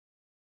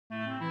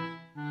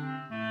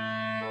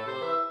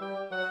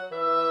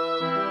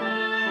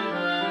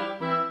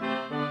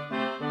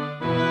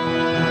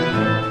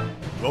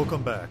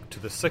Welcome back to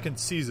the second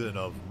season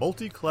of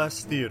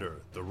Multi-Class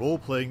Theater, the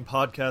role-playing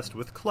podcast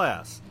with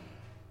class,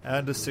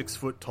 and a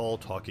 6-foot-tall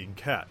talking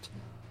cat.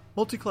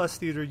 Multi-Class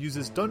Theater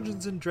uses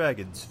Dungeons &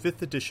 Dragons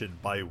 5th edition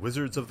by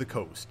Wizards of the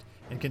Coast,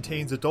 and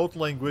contains adult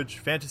language,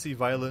 fantasy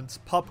violence,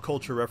 pop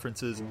culture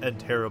references, and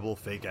terrible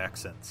fake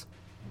accents.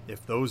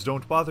 If those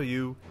don't bother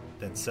you,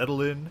 then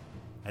settle in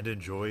and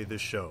enjoy the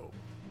show.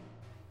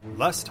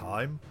 Last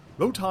time,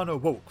 Rotan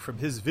awoke from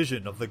his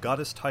vision of the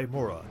goddess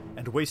Tymora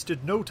and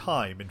wasted no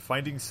time in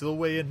finding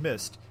Silway and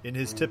Mist in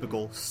his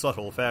typical,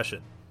 subtle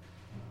fashion.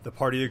 The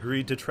party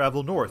agreed to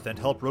travel north and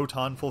help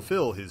Rotan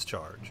fulfill his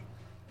charge.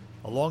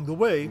 Along the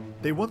way,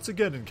 they once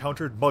again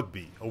encountered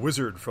Mugby, a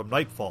wizard from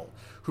Nightfall,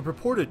 who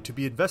purported to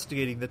be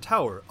investigating the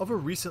tower of a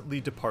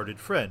recently departed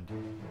friend,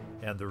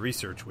 and the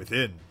research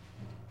within.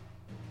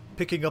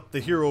 Picking up the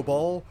hero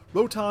ball,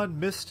 Rotan,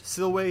 Mist,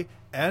 Silway,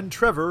 and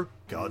Trevor,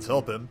 God's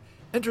help him,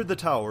 entered the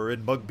tower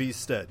in Mugby's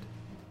stead.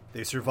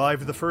 They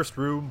survived the first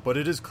room, but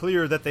it is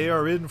clear that they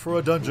are in for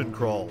a dungeon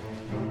crawl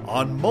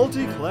on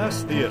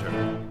Multi-Class Theater.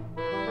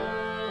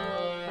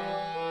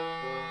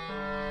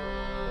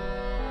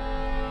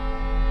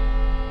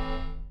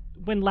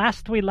 When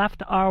last we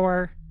left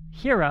our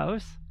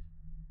heroes,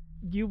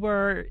 you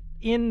were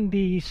in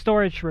the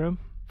storage room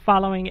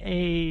following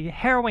a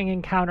harrowing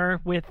encounter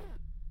with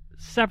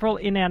several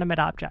inanimate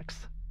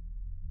objects.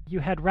 You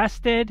had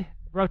rested.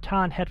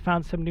 Rotan had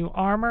found some new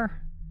armor.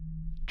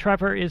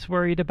 Trevor is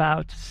worried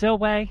about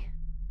Silway.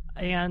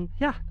 And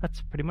yeah,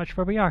 that's pretty much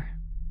where we are.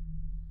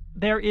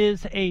 There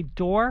is a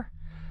door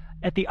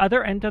at the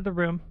other end of the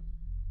room.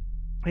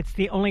 It's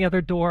the only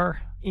other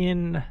door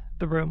in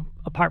the room,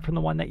 apart from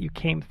the one that you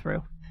came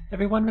through.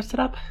 Everyone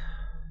rested up?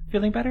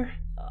 Feeling better?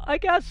 I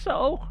guess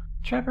so.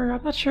 Trevor,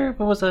 I'm not sure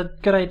if it was a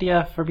good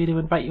idea for me to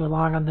invite you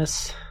along on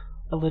this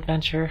little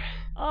adventure.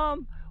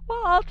 Well,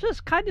 I'll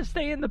just kind of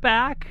stay in the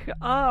back.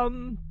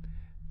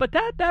 But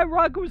that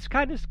rug was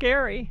kind of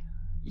scary.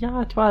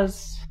 Yeah, it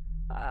was.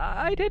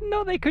 I didn't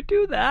know they could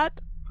do that.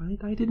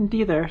 I didn't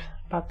either,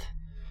 but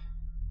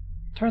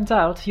turns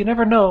out, you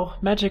never know,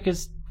 magic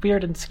is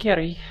weird and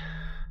scary.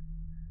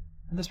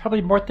 And there's probably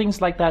more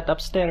things like that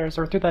upstairs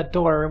or through that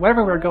door or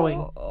wherever we're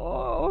going.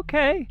 Oh,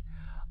 okay.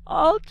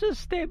 I'll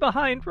just stay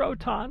behind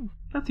Rotan.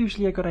 That's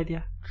usually a good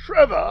idea.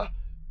 Trevor,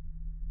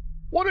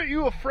 what are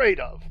you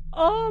afraid of?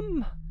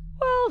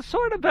 Well,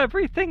 sort of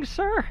everything,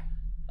 sir.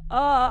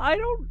 I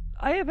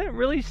haven't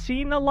really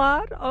seen a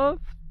lot of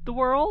the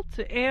world,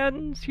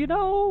 and,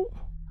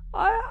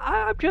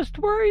 I'm just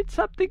worried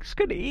something's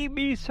gonna eat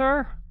me,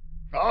 sir.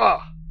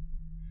 Ah.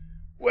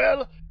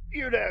 Well,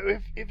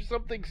 if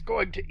something's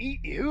going to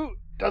eat you,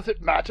 does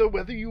it matter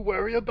whether you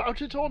worry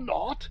about it or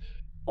not?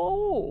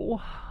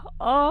 Oh,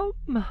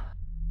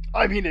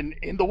 I mean,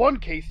 in the one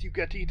case you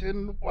get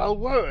eaten while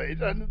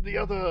worried, and in the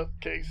other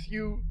case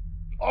you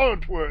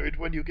aren't worried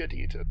when you get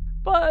eaten.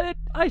 But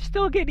I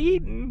still get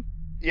eaten.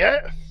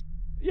 Yes.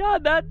 Yeah,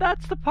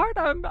 that's the part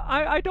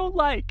I don't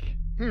like.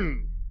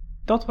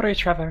 Don't worry,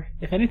 Trevor.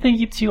 If anything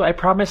eats you, I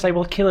promise I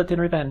will kill it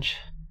in revenge.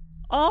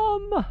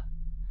 I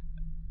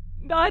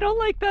don't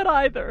like that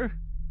either.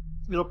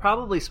 It'll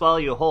probably swallow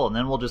you whole, and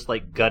then we'll just,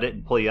 gut it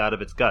and pull you out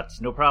of its guts.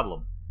 No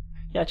problem.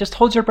 Yeah, just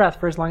hold your breath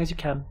for as long as you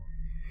can.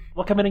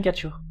 We'll come in and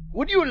get you.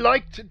 Would you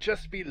like to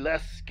just be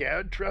less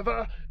scared,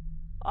 Trevor?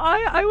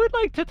 I would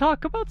like to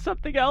talk about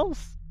something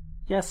else.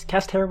 Yes,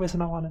 cast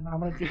heroism on him. I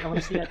want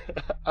to see it.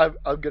 I'm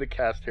gonna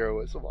cast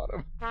heroism on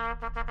him.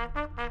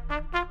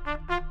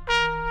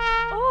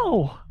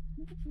 Oh,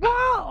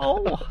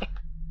 wow!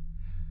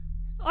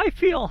 I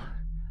feel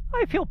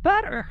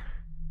better.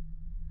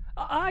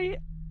 I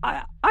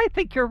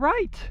think you're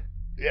right.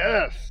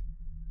 Yes.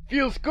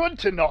 Feels good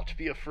to not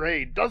be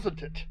afraid,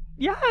 doesn't it?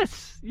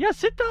 Yes,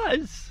 it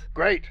does.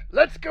 Great.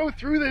 Let's go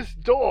through this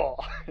door.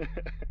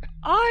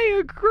 I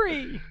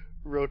agree.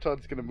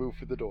 Rotan's gonna move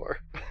for the door.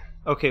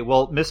 Okay,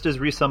 well, Mist is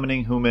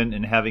resummoning Human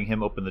and having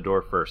him open the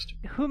door first.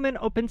 Human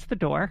opens the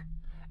door,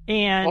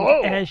 and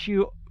as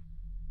you...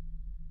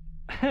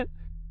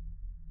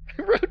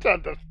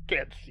 Rotan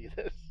can't see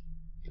this.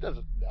 He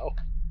doesn't know.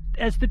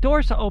 As the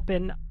doors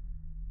open,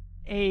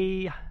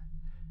 a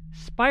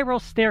spiral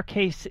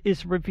staircase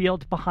is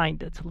revealed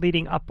behind it,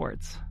 leading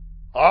upwards.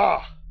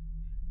 Ah!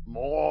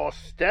 More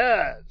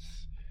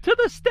stairs! To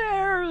the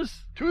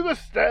stairs! To the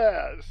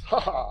stairs!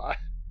 Haha!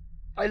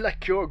 I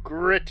like your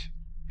grit,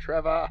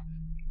 Trevor.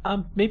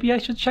 Maybe I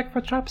should check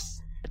for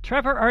traps?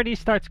 Trevor already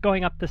starts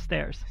going up the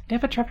stairs.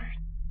 Damn it, Trevor.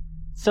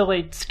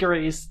 Silway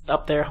scurries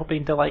up there,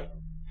 hoping to,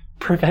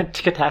 prevent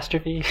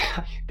catastrophe.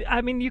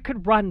 I mean, you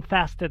could run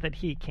faster than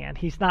he can.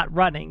 He's not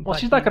running. Well,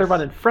 she's not going to run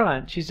in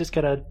front. She's just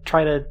going to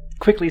try to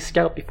quickly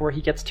scout before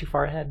he gets too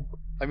far ahead.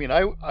 I mean,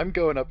 I'm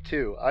going up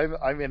too.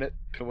 I'm in it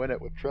to win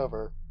it with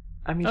Trevor.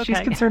 I mean, she's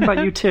concerned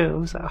about you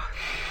too, so...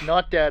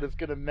 Not Dad is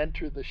going to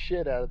mentor the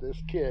shit out of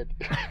this kid.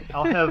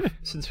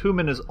 Since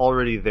Human is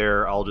already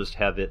there, I'll just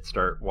have it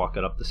start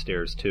walking up the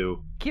stairs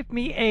too. Give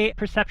me a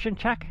perception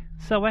check,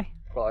 Silway.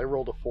 Well, I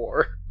rolled a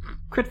 4.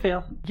 Crit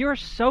fail. You're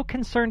so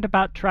concerned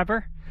about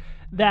Trevor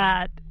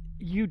that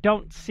you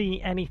don't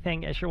see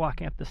anything as you're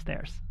walking up the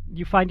stairs.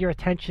 You find your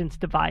attention's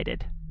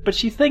divided. But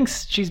she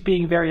thinks she's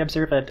being very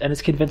observant and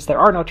is convinced there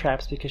are no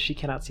traps because she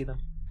cannot see them.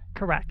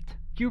 Correct.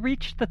 You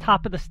reach the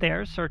top of the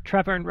stairs, or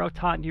Trevor and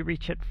Rotan, you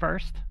reach it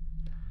first.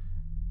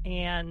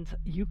 And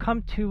you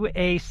come to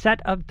a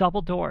set of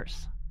double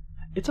doors.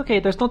 It's okay,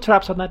 there's no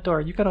traps on that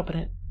door. You can open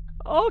it.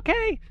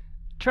 Okay.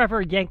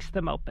 Trevor yanks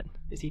them open.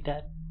 Is he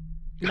dead?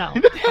 No.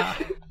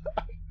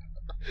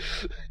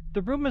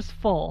 The room is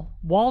full,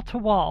 wall to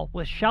wall,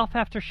 with shelf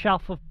after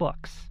shelf of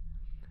books.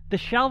 The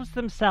shelves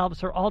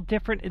themselves are all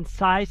different in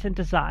size and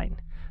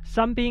design,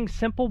 some being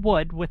simple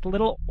wood with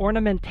little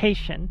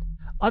ornamentation,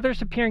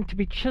 others appearing to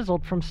be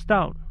chiseled from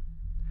stone.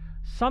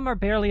 Some are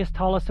barely as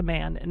tall as a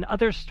man, and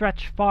others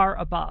stretch far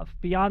above,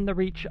 beyond the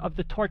reach of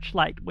the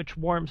torchlight which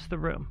warms the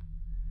room.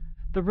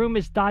 The room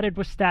is dotted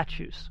with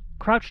statues.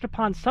 Crouched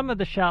upon some of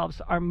the shelves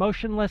are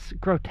motionless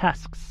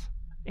grotesques.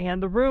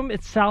 And the room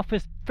itself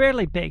is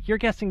fairly big. You're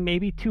guessing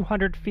maybe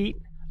 200 feet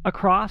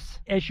across.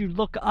 As you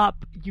look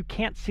up, you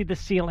can't see the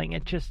ceiling.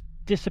 It just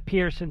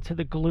disappears into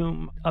the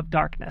gloom of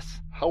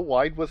darkness. How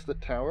wide was the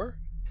tower?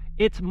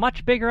 It's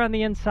much bigger on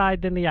the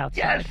inside than the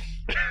outside.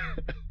 Yes!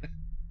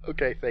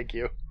 Okay, thank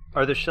you.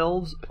 Are the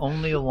shelves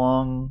only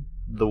along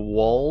the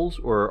walls,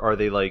 or are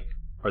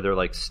there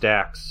like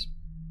stacks?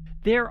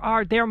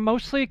 They're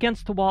mostly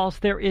against the walls.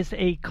 There is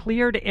a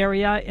cleared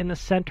area in the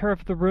center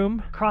of the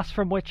room, across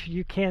from which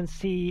you can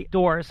see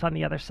doors on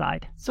the other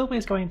side.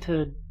 Sylvie's going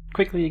to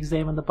quickly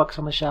examine the books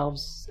on the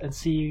shelves and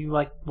see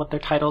what their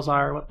titles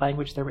are, what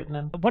language they're written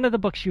in. One of the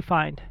books you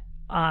find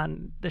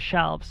on the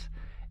shelves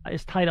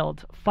is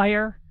titled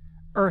Fire,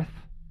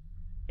 Earth,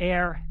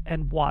 Air,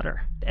 and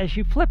Water. As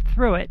you flip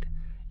through it,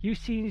 you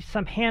see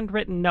some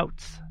handwritten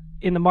notes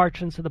in the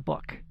margins of the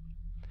book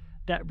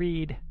that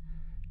read,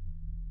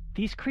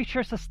 "These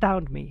creatures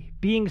astound me,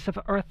 beings of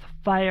earth,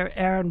 fire,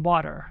 air, and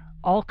water,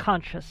 all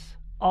conscious,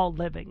 all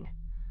living,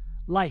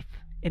 life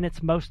in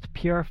its most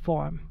pure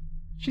form."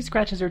 She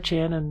scratches her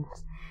chin and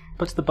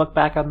puts the book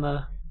back on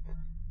the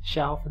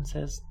shelf and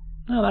says,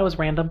 "Oh, that was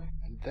random."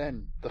 And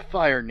then the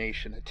Fire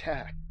Nation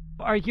attacked.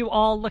 Are you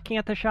all looking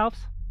at the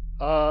shelves?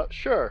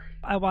 Sure.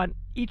 I want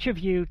each of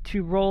you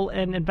to roll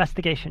an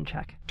investigation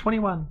check.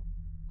 21.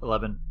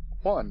 11.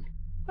 1.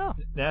 Oh,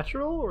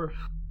 Natural or?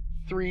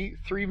 3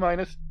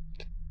 minus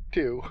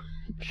 2.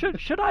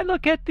 should I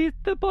look at the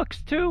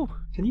books too?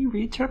 Can you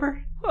read,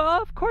 Trevor?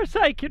 Of course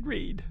I can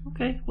read.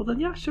 Okay, well then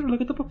yeah, sure,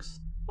 look at the books.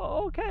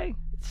 Okay.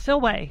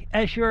 Silway,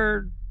 as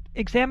you're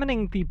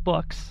examining the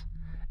books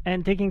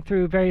and digging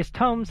through various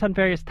tomes on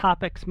various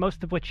topics,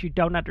 most of which you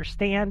don't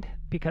understand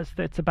because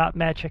it's about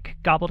magic,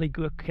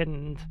 gobbledygook,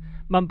 and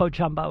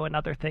mumbo-jumbo and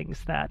other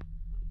things that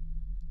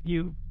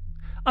you,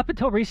 up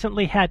until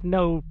recently, had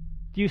no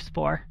use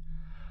for,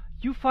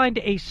 you find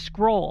a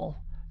scroll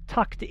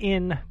tucked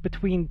in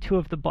between two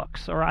of the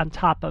books, or on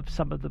top of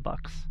some of the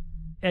books.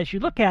 As you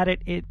look at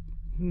it,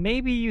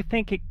 maybe you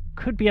think it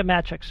could be a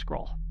magic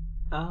scroll.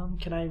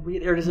 Can I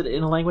read, or is it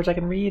in a language I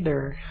can read,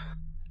 or?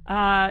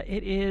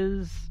 It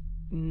is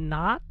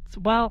not,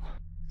 well...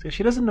 So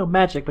she doesn't know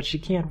magic, but she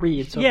can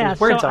read, so yeah, there's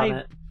words so on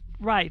it.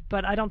 Right,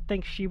 but I don't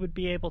think she would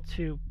be able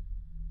to...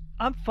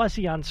 I'm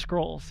fuzzy on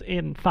scrolls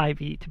in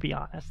 5e, to be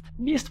honest.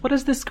 Mist, what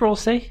does this scroll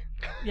say?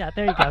 Yeah,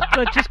 there you go.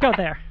 So just go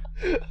there.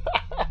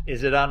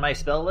 Is it on my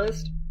spell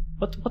list?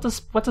 What's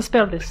a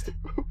spell list?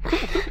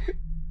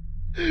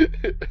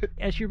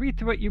 As you read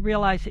through it, you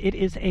realize it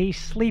is a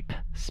sleep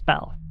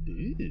spell.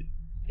 Ooh,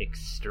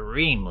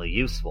 extremely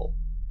useful.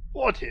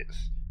 What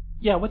is?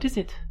 Yeah, what is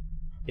it?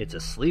 It's a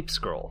sleep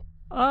scroll.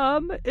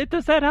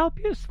 Does that help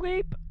you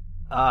sleep?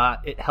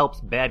 It helps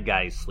bad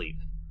guys sleep.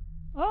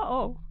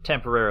 Uh-oh.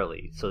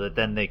 Temporarily, so that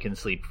then they can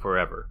sleep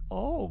forever.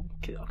 Oh.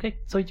 Okay,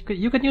 so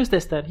you can use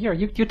this then. Here,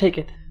 you take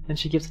it. And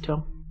she gives it to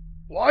him.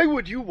 Why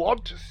would you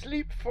want to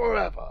sleep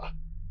forever?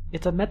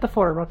 It's a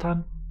metaphor,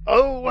 Rotan.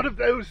 Oh, one of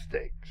those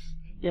things.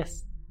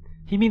 Yes.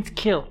 He means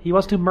kill. He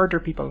wants to murder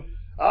people.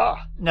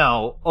 Ah.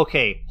 No,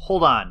 okay,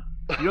 hold on.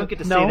 You don't get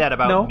to say that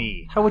about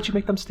me. How would you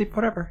make them sleep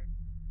forever?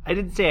 I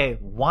didn't say I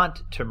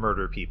want to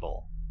murder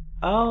people.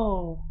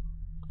 Oh.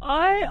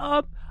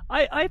 I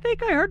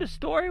think I heard a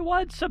story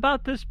once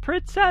about this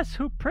princess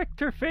who pricked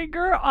her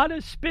finger on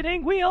a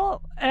spinning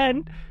wheel,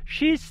 and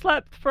she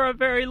slept for a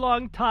very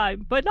long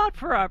time, but not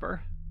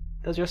forever.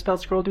 Does your spell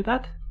scroll do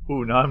that?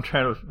 Ooh, now I'm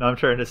trying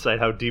to decide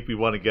how deep we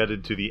want to get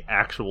into the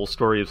actual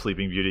story of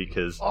Sleeping Beauty,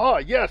 because... Ah,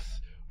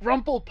 yes!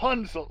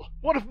 Rumpelpunzel,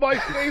 one of my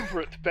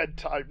favorite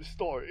bedtime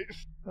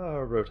stories. Oh,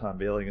 Rotan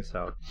bailing us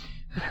out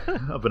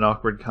of an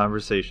awkward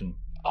conversation.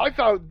 I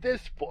found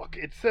this book.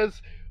 It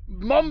says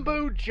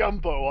Mumbo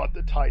Jumbo on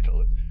the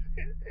title.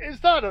 Is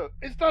that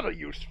a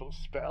useful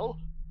spell?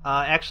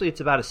 Actually,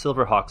 it's about a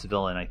Silverhawks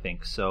villain, I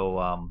think,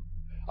 so,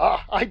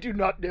 I do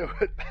not know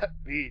what that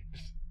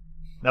means.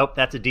 Nope,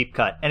 that's a deep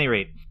cut. Any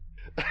rate.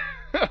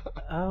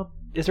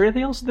 Is there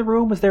anything else in the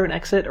room? Is there an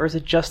exit, or is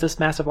it just this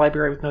massive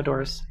library with no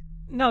doors?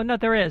 No,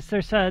 there is.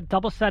 There's a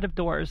double set of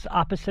doors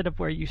opposite of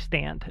where you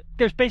stand.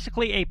 There's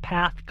basically a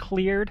path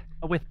cleared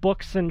with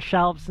books and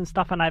shelves and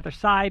stuff on either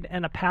side,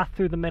 and a path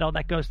through the middle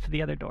that goes to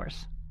the other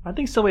doors. I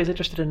think Sylvia is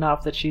interested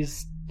enough that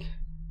she's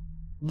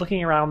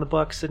looking around the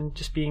books and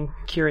just being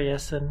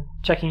curious and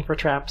checking for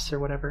traps or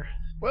whatever.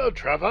 Well,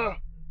 Trevor,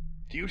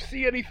 do you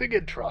see anything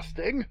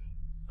interesting?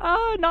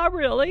 Not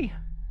really.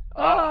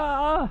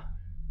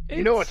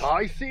 You know what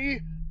I see?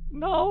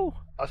 No.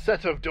 A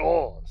set of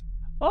doors.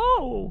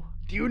 Oh.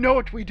 Do you know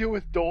what we do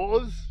with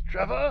doors,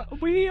 Trevor?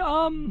 We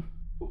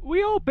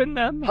open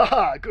them.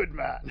 Haha, good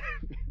man.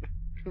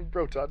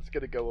 Rotan's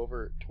gonna go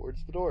over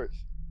towards the doors.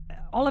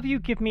 All of you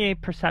give me a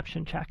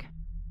perception check.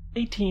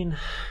 18.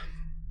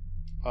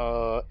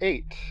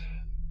 8.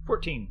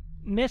 14.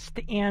 Mist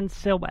and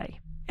Silway.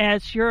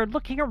 As you're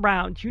looking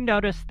around, you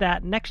notice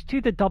that next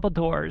to the double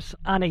doors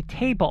on a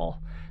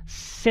table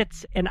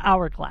sits an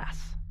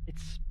hourglass.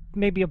 It's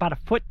maybe about a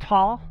foot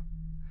tall,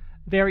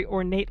 very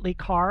ornately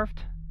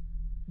carved,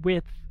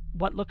 with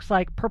what looks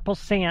like purple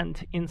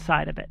sand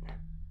inside of it.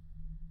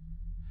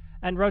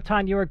 And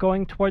Rotan, you are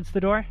going towards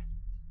the door?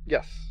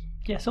 Yes.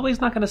 Yeah,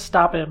 Sully's not going to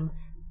stop him,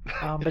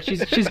 but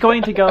she's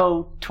going to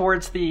go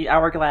towards the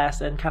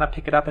hourglass and kind of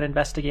pick it up and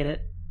investigate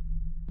it.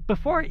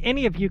 Before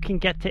any of you can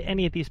get to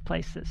any of these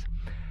places,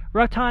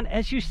 Rotan,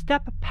 as you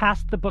step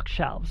past the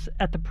bookshelves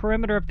at the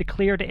perimeter of the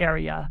cleared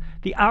area,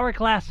 the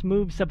hourglass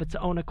moves of its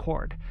own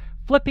accord,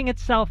 flipping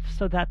itself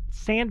so that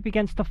sand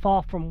begins to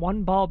fall from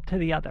one bulb to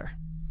the other.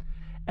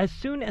 As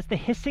soon as the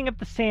hissing of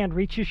the sand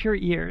reaches your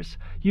ears,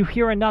 you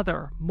hear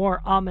another,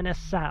 more ominous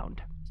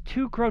sound.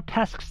 2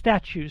 grotesque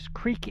statues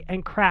creak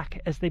and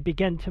crack as they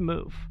begin to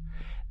move.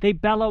 They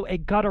bellow a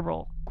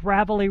guttural,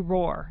 gravelly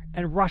roar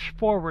and rush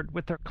forward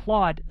with their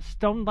clawed,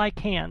 stone-like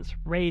hands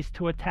raised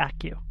to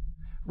attack you.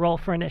 Roll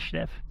for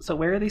initiative. So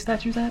where are these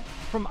statues at?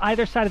 From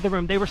either side of the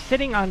room. They were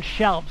sitting on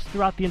shelves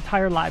throughout the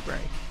entire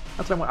library.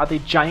 That's what I want. Are they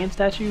giant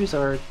statues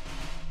or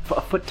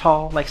a foot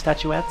tall, like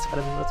statuettes?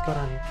 What's going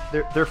on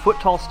here? They're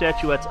foot-tall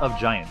statuettes of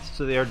giants.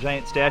 So they are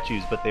giant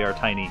statues, but they are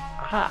tiny.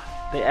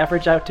 Aha! They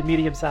average out to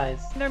medium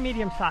size. They're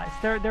medium-sized.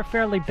 They're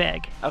fairly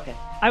big. Okay.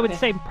 I would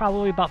say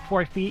probably about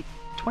 4 feet.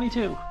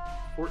 22.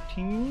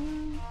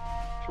 14?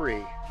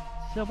 3.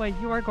 Silva,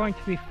 you are going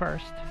to be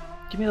first.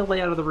 Give me the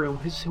layout of the room.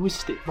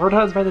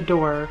 Rotan's by the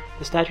door,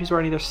 the statues are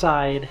on either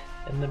side,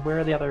 and then where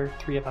are the other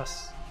 3 of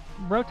us?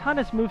 Rotan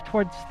has moved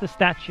towards the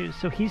statues,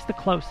 so he's the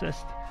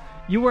closest.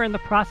 You were in the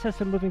process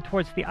of moving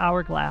towards the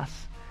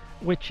hourglass,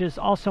 which is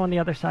also on the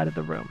other side of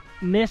the room.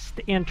 Mist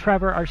and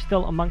Trevor are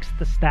still amongst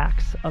the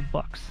stacks of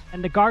books,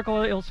 and the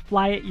gargoyles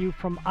fly at you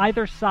from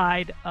either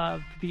side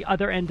of the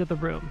other end of the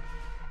room.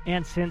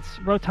 And since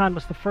Rotan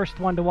was the first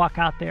one to walk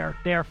out there,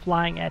 they are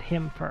flying at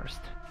him first.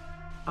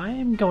 I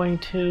am going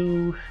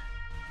to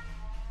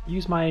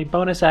use my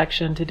bonus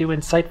action to do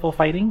insightful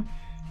fighting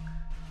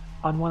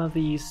on one of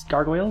these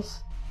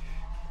gargoyles.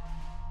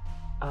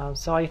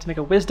 So I get to make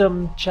a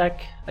wisdom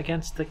check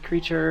against the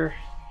creature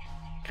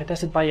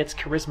contested by its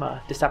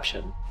charisma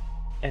deception.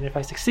 And if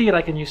I succeed,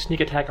 I can use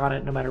sneak attack on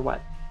it no matter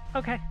what.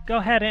 Okay, go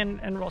ahead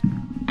and roll.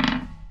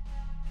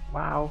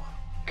 Wow.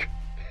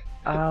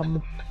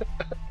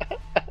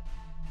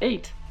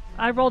 8.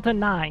 I rolled a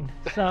 9,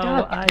 so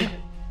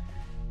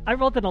I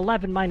rolled an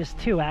 11 minus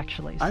 2,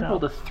 actually. So. I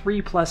rolled a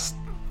 3 plus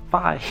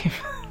 5.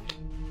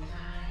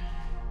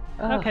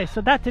 Okay, so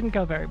that didn't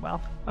go very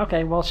well.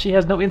 Okay, well, she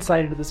has no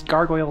insight into this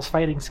gargoyle's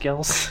fighting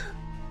skills.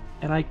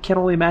 And I can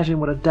only imagine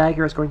what a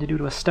dagger is going to do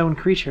to a stone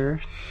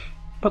creature.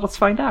 But let's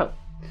find out.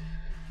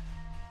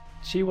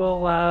 She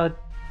will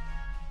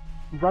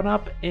run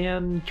up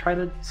and try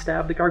to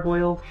stab the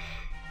gargoyle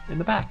in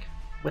the back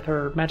with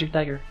her magic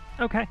dagger.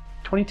 Okay.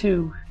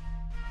 22.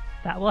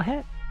 That will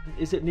hit.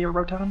 Is it near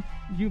Rotan?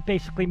 You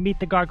basically meet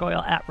the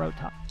gargoyle at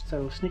Rotan.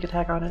 So sneak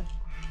attack on it,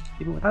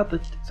 even without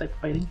the insight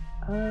fighting.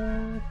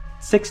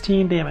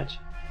 16 damage.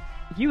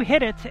 You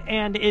hit it,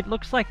 and it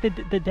looks like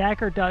the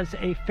dagger does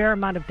a fair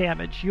amount of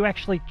damage. You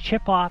actually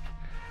chip off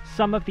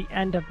some of the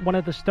end of one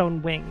of the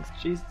stone wings.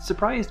 She's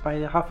surprised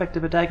by how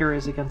effective a dagger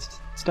is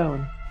against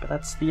stone, but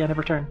that's the end of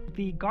her turn.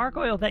 The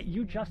gargoyle that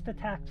you just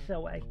attacked,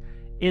 Silway,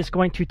 is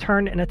going to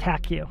turn and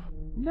attack you.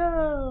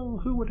 No!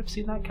 Who would have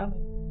seen that coming?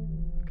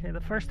 Okay,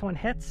 the first one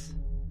hits,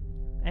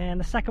 and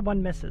the second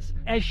one misses.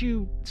 As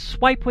you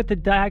swipe with the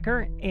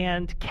dagger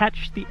and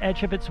catch the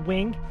edge of its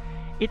wing,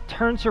 it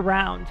turns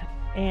around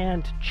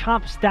and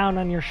chomps down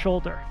on your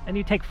shoulder, and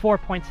you take 4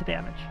 points of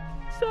damage.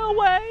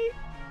 Silway!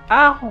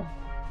 Ow!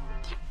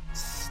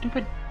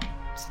 Stupid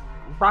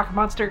rock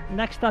monster.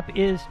 Next up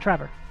is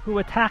Trevor, who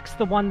attacks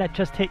the one that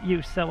just hit you,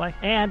 Silway,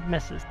 and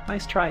misses.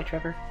 Nice try,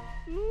 Trevor.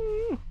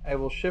 I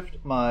will shift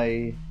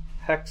my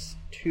hex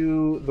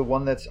to the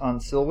one that's on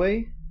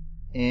Silway,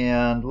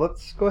 and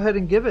let's go ahead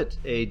and give it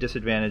a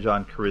disadvantage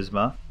on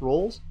charisma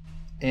rolls.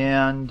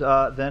 And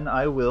then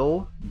I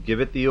will give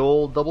it the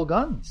old double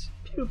guns.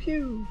 Pew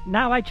pew.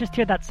 Now I just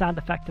hear that sound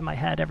effect in my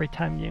head every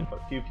time you...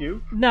 Pew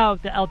pew? No,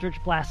 the Eldritch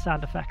Blast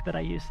sound effect that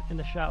I use in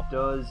the show.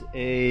 Does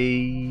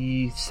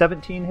a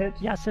 17 hit?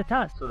 Yes, it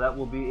does. So that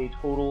will be a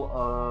total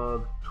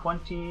of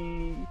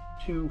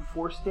 22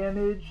 force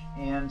damage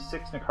and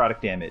 6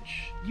 necrotic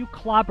damage. You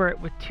clobber it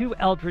with 2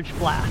 Eldritch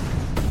Blasts,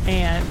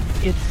 and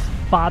it's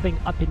bobbing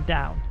up and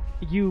down.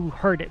 You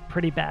hurt it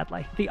pretty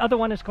badly. The other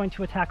one is going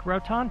to attack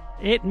Rotan.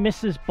 It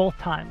misses both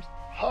times.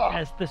 Ha!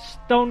 as the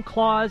stone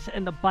claws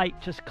and the bite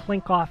just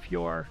clink off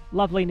your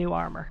lovely new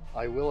armor.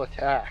 I will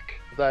attack.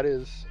 That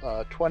is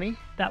 20.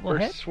 That will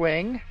First hit.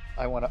 swing.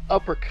 I want to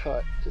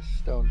uppercut this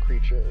stone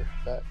creature.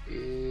 That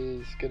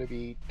is going to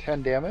be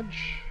 10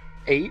 damage.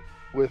 8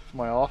 with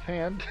my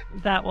offhand.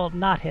 That will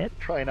not hit.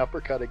 Try and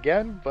uppercut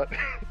again, but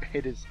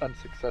it is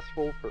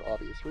unsuccessful for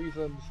obvious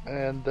reasons.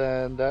 And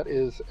then that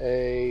is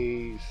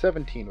a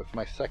 17 with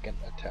my second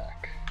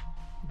attack.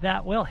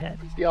 That will hit.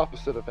 It's the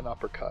opposite of an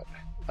uppercut.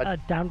 A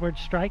downward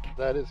strike.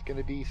 That is going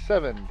to be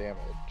 7 damage.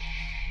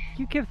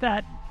 You give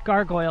that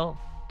gargoyle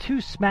 2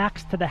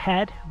 smacks to the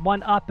head,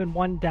 one up and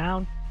one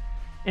down,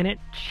 and it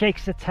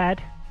shakes its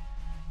head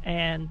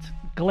and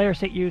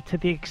glares at you to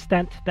the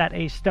extent that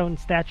a stone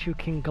statue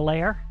can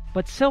glare.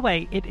 But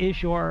Silway, it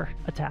is your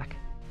attack.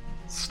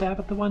 Stab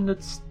at the one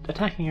that's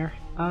attacking her.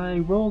 I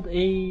rolled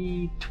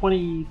a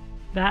 20.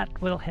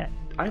 That will hit.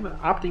 I'm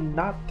opting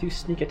not to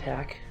sneak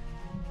attack.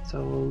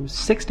 So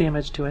 6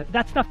 damage to it.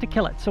 That's enough to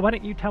kill it, so why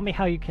don't you tell me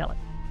how you kill it?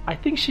 I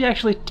think she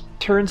actually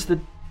turns the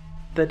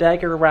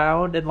dagger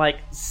around and like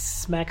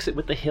smacks it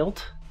with the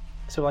hilt.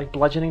 So like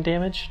bludgeoning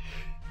damage.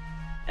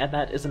 And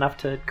that is enough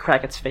to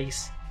crack its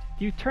face.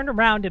 You turn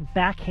around and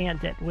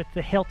backhand it with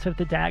the hilt of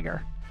the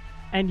dagger,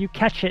 and you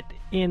catch it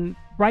in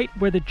right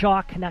where the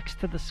jaw connects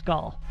to the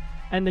skull,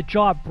 and the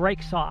jaw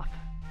breaks off,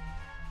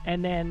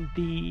 and then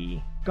the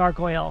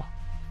gargoyle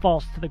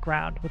falls to the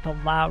ground with a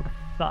loud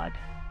thud.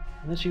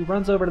 And then she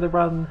runs over to the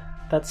one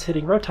that's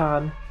hitting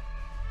Rotan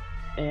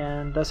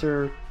and does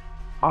her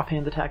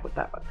offhand attack with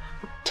that one.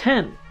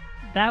 10!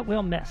 That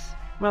will miss.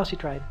 Well, she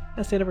tried.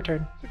 That's the end of her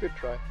turn. It's a good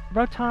try.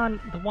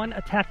 Rotan, the one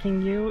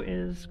attacking you,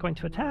 is going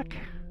to attack.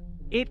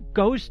 It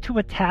goes to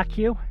attack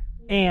you,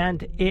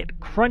 and it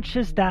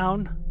crunches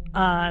down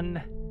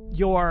on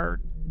your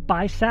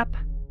bicep,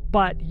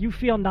 but you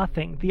feel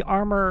nothing. The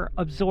armor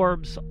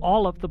absorbs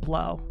all of the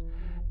blow,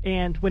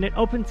 and when it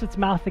opens its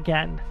mouth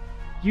again,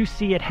 you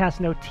see it has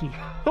no teeth.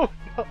 Oh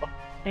no!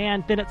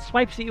 And then it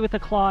swipes at you with a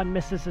claw and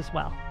misses as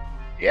well.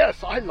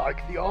 Yes, I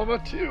like the armor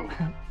too.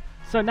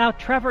 So now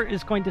Trevor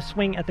is going to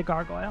swing at the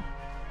gargoyle.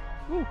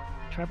 Ooh,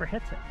 Trevor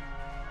hits it.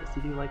 Does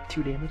he do like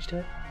 2 damage to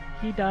it?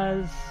 He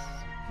does,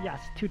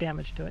 yes, 2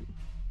 damage to it.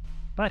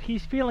 But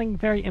he's feeling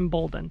very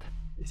emboldened.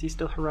 Is he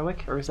still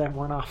heroic, or is that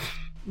worn off?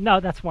 No,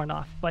 that's worn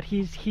off. But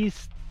he's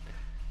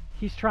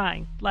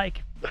trying.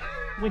 Like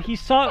when he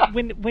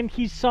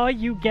saw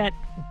you get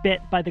bit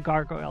by the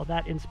gargoyle,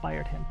 that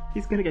inspired him.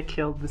 He's gonna get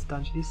killed this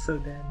dungeon. He's so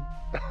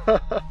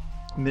dead.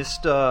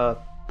 Mist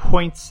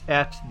points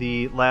at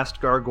the last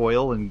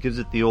gargoyle and gives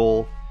it the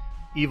old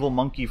evil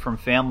monkey from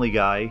Family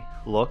Guy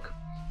look,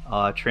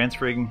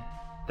 transferring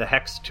the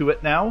hex to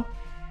it now.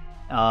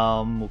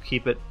 We'll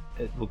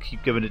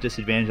keep giving it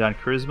disadvantage on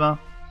charisma,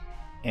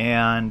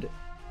 and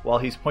while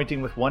he's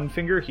pointing with one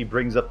finger, he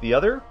brings up the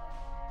other,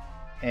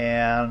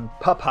 and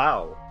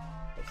pa-pow.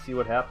 Let's see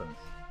what happens.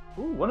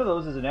 Ooh, one of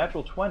those is a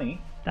natural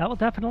 20, That will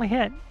definitely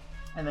hit.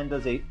 and then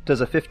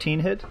does a 15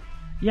 hit?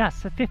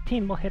 Yes, a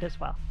 15 will hit as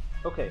well.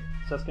 Okay,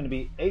 so that's going to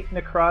be 8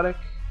 necrotic,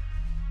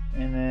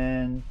 and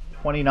then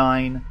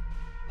 29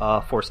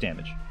 force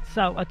damage.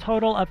 So a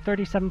total of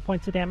 37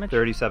 points of damage.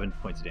 37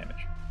 points of damage.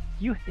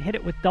 You hit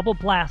it with double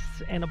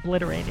blasts and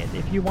obliterate it.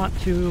 If you want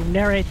to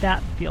narrate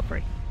that, feel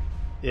free.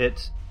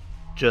 It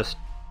just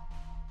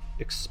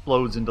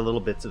explodes into little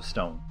bits of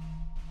stone.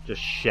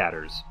 Just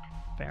shatters.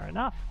 Fair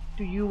enough.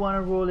 Do you want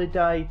to roll a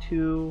die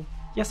too?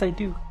 Yes, I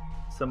do.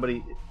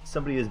 Somebody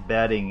is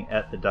batting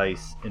at the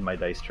dice in my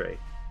dice tray.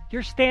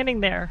 You're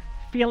standing there,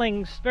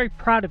 feeling very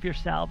proud of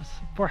yourselves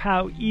for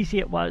how easy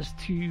it was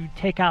to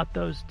take out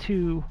those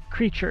 2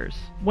 creatures,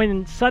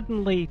 when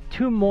suddenly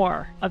 2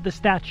 more of the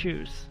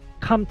statues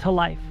come to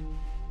life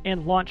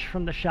and launch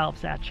from the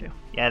shelves at you.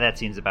 Yeah, that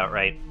seems about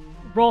right.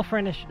 Roll for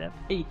initiative.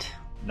 8.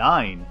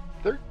 9.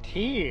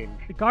 13.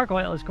 The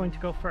gargoyle is going to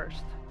go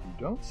first, You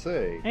don't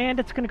say. and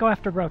it's going to go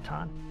after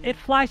Rotan. It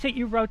flies at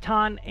you,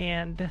 Rotan,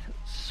 and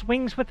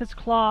swings with its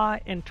claw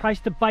and tries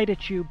to bite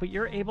at you, but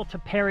you're able to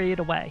parry it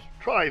away.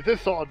 Try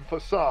this on for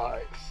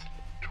size.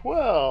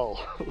 12.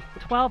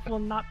 12 will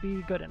not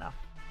be good enough.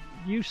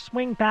 You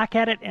swing back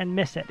at it and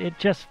miss it. It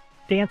just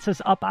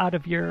dances up out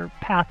of your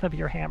path of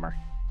your hammer.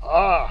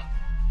 Ah,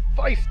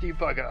 feisty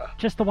bugger.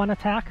 Just the one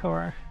attack,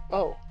 or?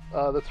 Oh,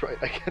 that's right.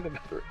 I get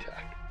another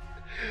attack.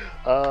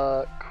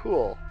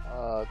 Cool.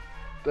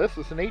 This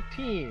is an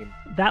 18.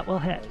 That will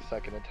hit. My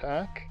second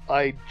attack.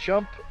 I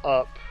jump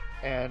up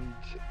and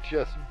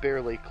just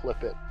barely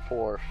clip it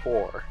for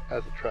 4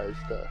 as it tries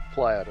to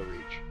fly out of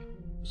reach.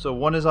 So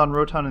one is on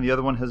Rotan and the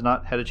other one has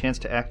not had a chance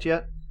to act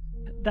yet?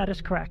 That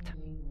is correct.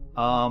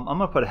 I'm going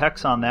to put a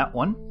hex on that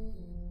one.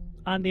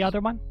 On the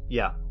other one?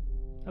 Yeah.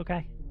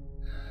 Okay.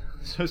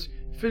 So it's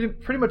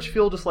pretty much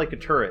feel just like a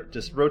turret,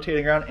 just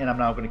rotating around, and I'm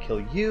now going to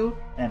kill you,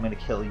 and I'm going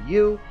to kill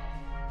you,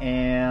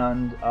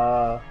 and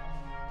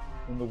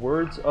in the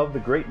words of the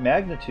great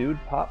magnitude,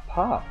 pop,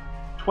 pop.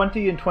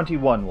 20 and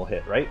 21 will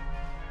hit, right?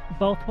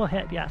 Both will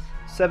hit, yes.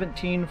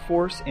 17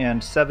 force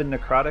and 7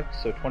 necrotic,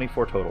 so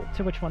 24 total.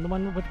 To which one? The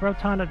one with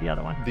Rotan or the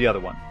other one? The other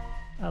one.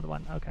 Oh, the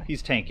one, okay.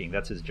 He's tanking.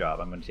 That's his job.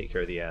 I'm going to take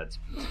care of the ads.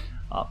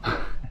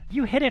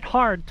 You hit it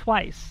hard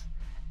twice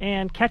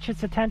and catch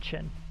its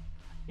attention,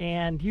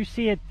 and you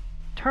see it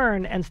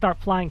turn and start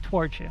flying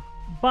towards you.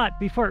 But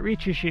before it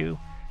reaches you,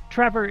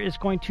 Trevor is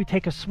going to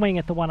take a swing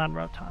at the one on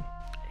Rotan.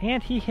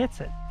 And he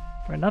hits it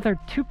for another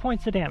 2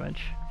 points of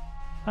damage.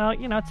 Well,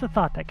 it's the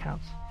thought that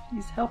counts.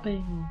 He's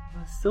helping.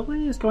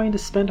 Sylvie is going to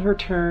spend her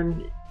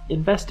turn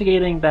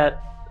investigating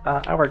that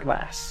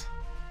hourglass.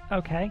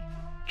 Okay.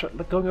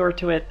 Going over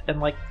to it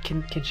and,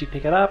 can she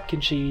pick it up?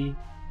 Can she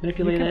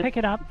manipulate it? You can pick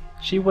it up.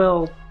 She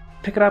will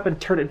pick it up and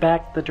turn it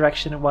back the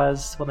direction it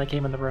was when they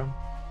came in the room.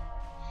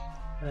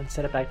 And then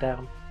set it back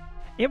down.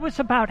 It was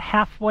about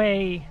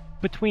halfway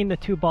between the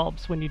two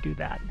bulbs when you do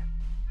that.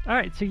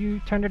 Alright, so you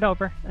turn it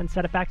over and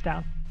set it back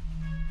down.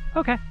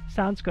 Okay,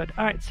 sounds good.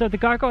 Alright, so the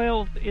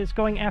gargoyle is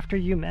going after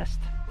you, Mist.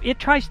 It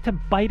tries to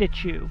bite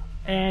at you,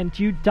 and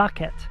you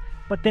duck it,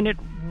 but then it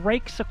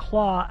rakes a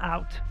claw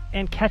out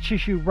and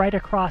catches you right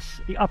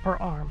across the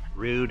upper arm.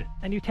 Rude.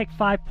 And you take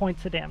 5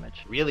 points of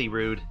damage. Really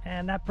rude.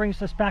 And that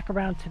brings us back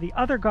around to the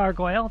other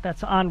gargoyle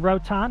that's on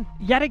Rotan.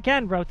 Yet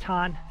again,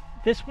 Rotan,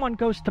 this one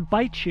goes to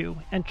bite you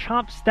and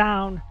chomps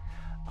down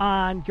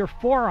on your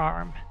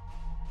forearm,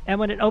 and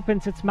when it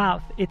opens its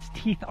mouth, its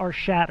teeth are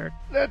shattered.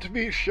 Let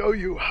me show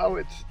you how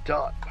it's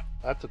done.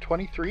 That's a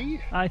 23?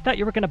 I thought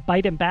you were going to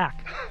bite him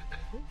back.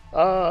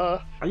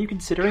 Are you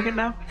considering it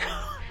now?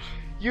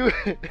 You...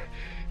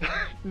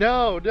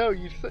 No,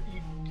 you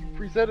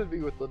presented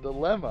me with a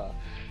dilemma.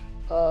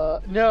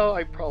 No,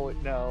 I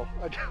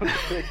don't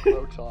think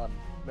Rotan.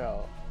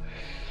 No.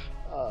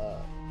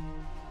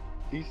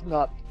 He's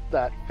not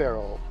that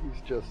feral.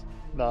 He's just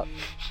not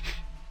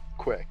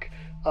quick.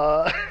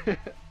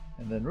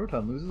 And then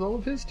Rotan loses all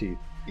of his teeth.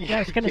 Yeah, I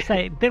was going to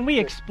say, then we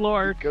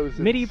explore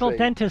medieval insane.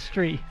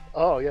 Dentistry.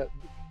 Oh, yeah.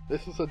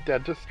 This is a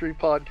dentistry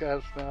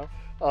podcast now.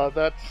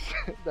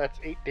 That's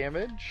 8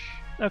 damage.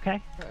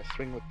 Okay. I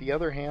swing with the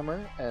other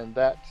hammer, and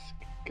that's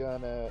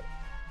gonna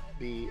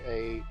be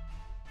a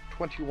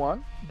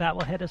 21. That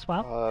will hit as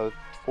well.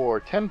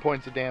 For 10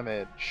 points of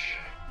damage.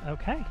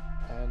 Okay.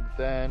 And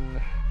then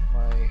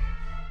my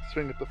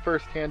swing with the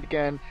first hand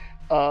again.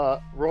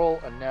 Roll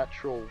a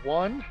natural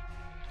 1.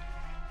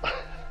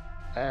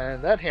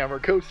 And that hammer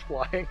goes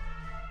flying.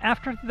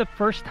 After the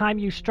first time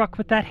you struck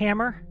with that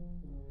hammer,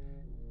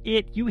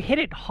 you hit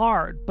it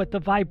hard, but the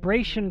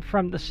vibration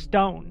from the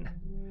stone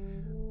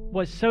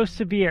was so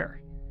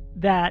severe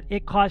that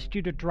it caused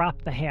you to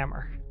drop the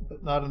hammer.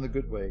 But not in a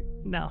good way.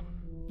 No,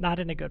 not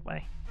in a good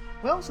way.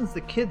 Well, since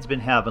the kid's been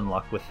having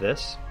luck with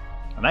this,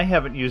 and I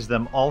haven't used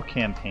them all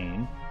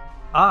campaign,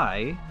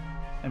 I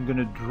am going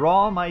to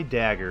draw my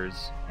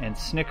daggers and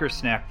snicker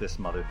snack this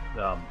mother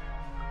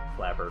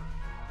flabber.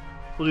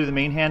 We'll do the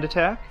main hand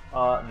attack.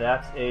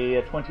 That's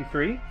a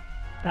 23.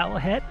 That will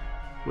hit.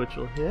 Which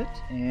will hit.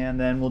 And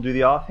then we'll do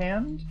the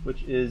offhand,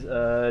 which is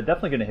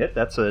definitely going to hit.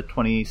 That's a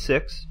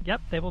 26.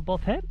 Yep, they will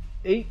both hit.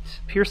 8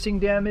 piercing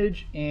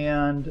damage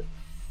and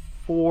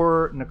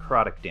 4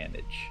 necrotic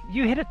damage.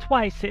 You hit it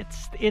twice.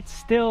 It's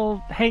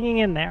still hanging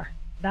in there.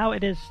 Now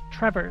it is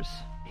Trevor's.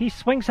 He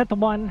swings at the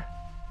one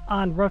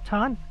on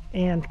Rotan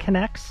and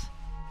connects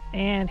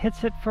and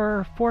hits it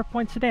for 4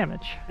 points of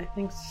damage. I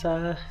think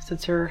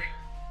since her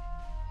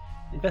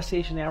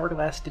investigation in the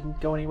hourglass didn't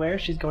go anywhere,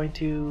 she's going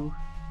to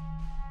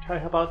try to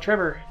help out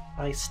Trevor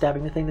by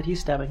stabbing the thing that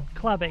he's stabbing.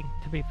 Clubbing,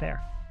 to be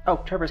fair. Oh,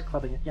 Trevor's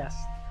clubbing it, yes.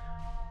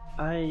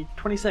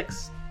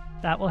 26.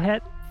 That will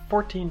hit.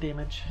 14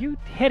 damage. You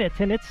hit it,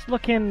 and it's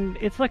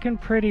looking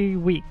pretty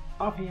weak.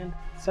 Offhand,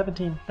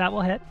 17. That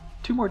will hit.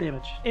 2 more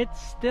damage. It's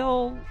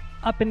still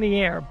up in the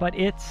air, but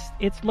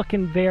it's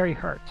looking very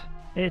hurt.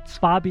 It's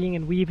bobbing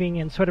and weaving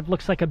and sort of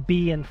looks like a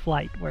bee in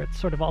flight, where it's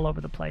sort of all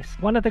over the place.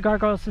 One of the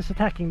gargoyles is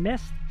attacking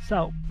Mist.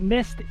 So,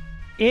 Mist,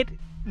 it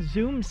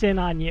zooms in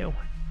on you,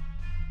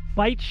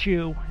 bites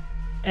you,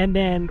 and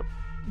then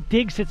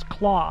digs its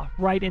claw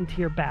right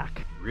into your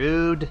back.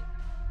 Rude.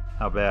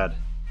 How bad?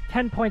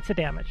 10 points of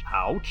damage.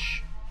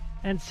 Ouch.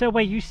 And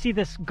Silway, you see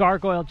this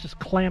gargoyle just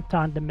clamped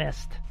onto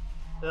Mist.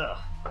 Ugh.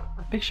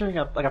 I'm picturing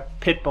a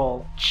pit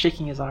bull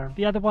shaking his arm.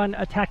 The other one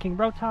attacking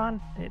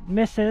Rotan. It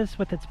misses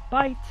with its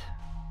bite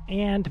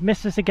and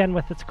misses again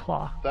with its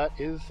claw. That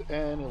is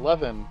an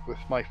 11 with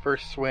my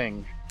first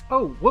swing.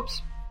 Oh,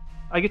 whoops.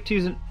 I get to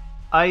use it.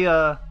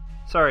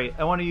 Sorry,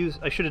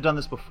 I should have done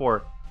this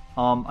before.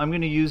 I'm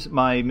going to use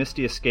my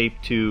Misty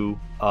Escape to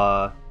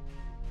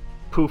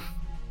poof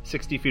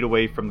 60 feet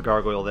away from the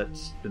gargoyle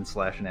that's been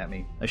slashing at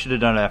me. I should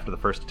have done it after the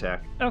first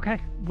attack. Okay.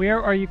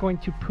 Where are you going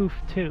to poof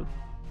to?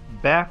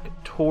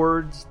 Back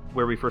towards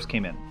where we first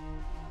came in.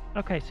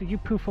 Okay, so you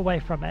poof away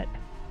from it.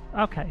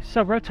 Okay,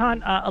 so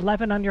Rotan,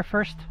 11 on your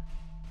first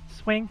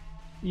swing.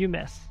 You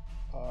miss.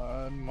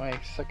 My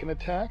second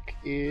attack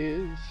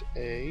is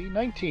a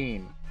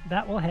 19.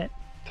 That will hit.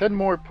 10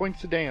 more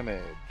points of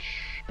damage.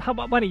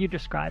 Why don't you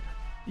describe?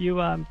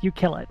 You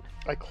kill it.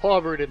 I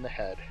clobber it in the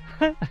head.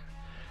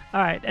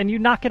 All right, and you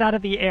knock it out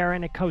of the air,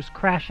 and it goes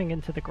crashing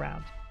into the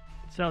ground.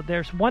 So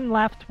there's one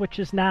left, which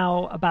is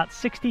now about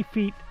 60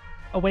 feet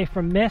away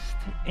from Mist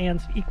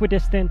and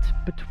equidistant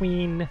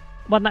between...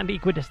 Well, not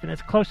equidistant.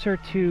 It's closer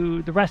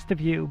to the rest of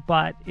you,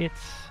 but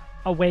it's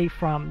away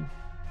from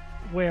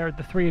where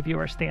the three of you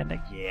are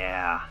standing.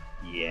 Yeah.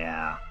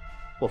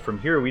 Well, from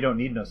here, we don't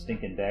need no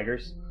stinking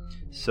daggers.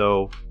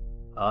 So,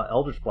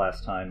 Eldritch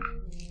Blast time.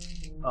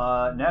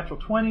 Natural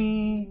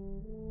 20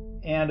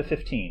 and a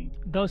 15.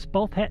 Those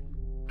both hit.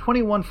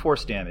 21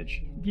 force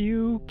damage.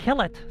 You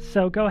kill it,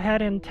 so go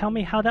ahead and tell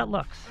me how that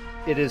looks.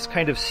 It is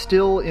kind of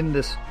still in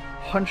this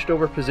hunched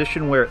over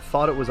position where it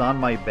thought it was on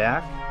my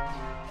back,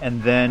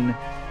 and then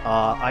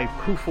I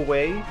poof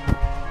away,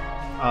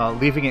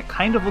 leaving it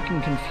kind of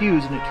looking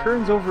confused, and it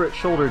turns over its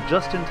shoulder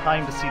just in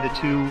time to see the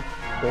two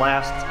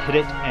blasts hit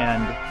it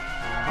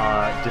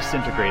and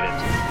disintegrate it.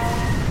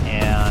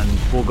 And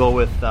we'll go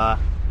with,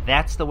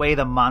 that's the way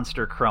the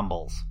monster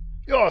crumbles.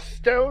 You're a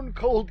stone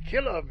cold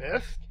killer,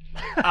 Mist.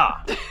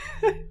 Ah.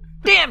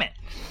 Damn it!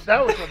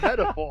 That was a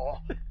metaphor.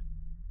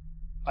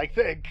 I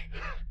think.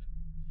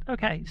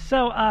 Okay,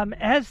 so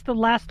as the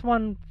last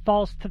one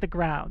falls to the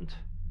ground,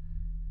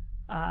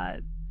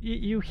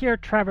 you hear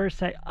Trevor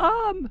say,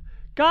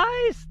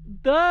 guys,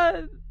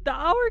 the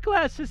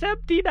hourglass is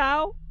empty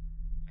now.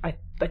 I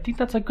think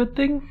that's a good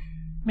thing,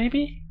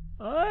 maybe?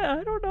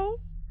 I don't know.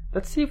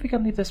 Let's see if we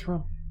can leave this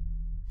room.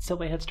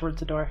 Silway heads towards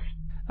the door.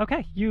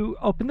 Okay, you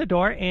open the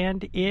door,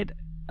 and it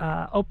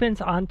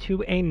opens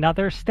onto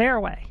another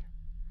stairway,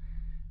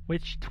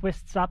 which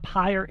twists up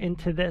higher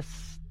into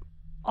this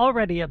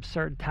already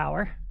absurd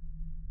tower.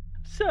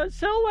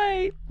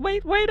 Silway,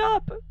 wait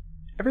up!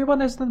 Everyone,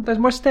 there's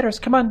more stairs.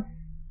 Come on.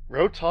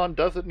 Rotan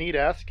doesn't need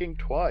asking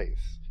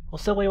twice. Well,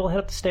 Silway will head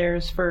up the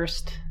stairs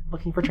first,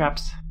 looking for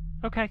traps.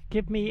 Okay,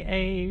 give me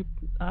a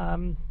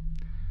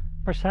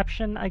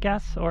perception, I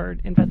guess, or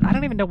invest. I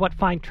don't even know what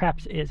find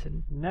traps is.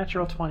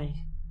 Natural 20.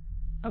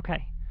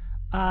 Okay.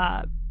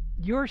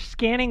 You're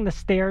scanning the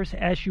stairs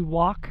as you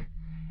walk,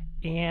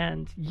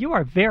 and you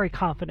are very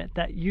confident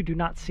that you do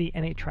not see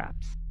any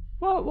traps.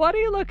 Well, what are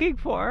you looking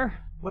for?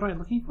 What am I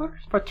looking for?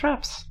 For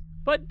traps.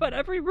 But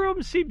every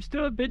room seems to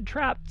have been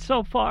trapped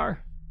so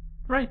far.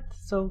 Right,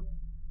 so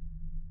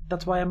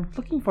that's why I'm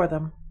looking for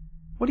them.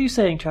 What are you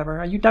saying, Trevor?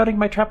 Are you doubting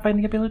my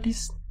trap-finding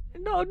abilities?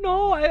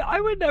 No, I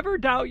would never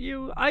doubt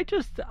you. I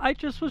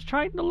just was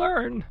trying to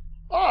learn.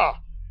 Ah,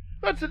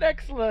 that's an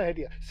excellent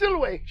idea.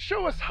 Silway,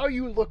 show us how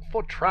you look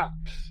for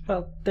traps.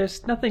 Well,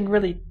 there's nothing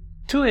really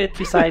to it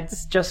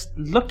besides just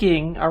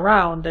looking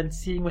around and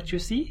seeing what you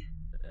see.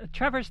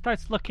 Trevor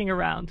starts looking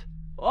around.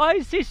 I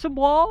see some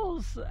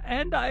walls,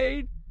 and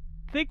I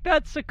think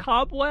that's a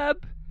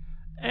cobweb.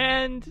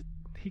 And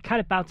he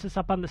kind of bounces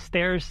up on the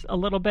stairs a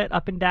little bit,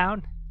 up and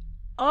down.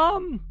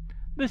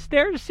 The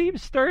stairs seem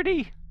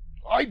sturdy.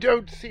 I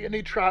don't see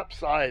any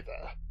traps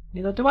either.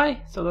 Neither do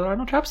I, so there are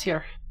no traps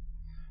here.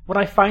 When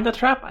I find a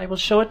trap, I will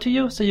show it to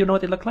you so you know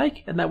what they look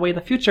like, and that way in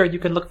the future you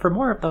can look for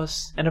more of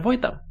those and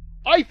avoid them.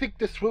 I think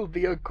this will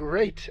be a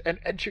great and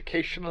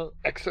educational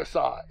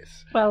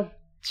exercise. Well,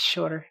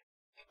 sure.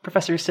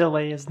 Professor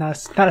Silway is not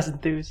as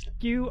enthused.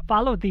 You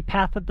follow the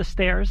path of the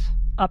stairs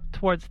up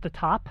towards the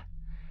top,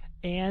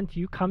 and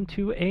you come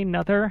to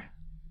another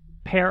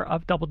pair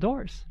of double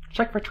doors.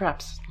 Check for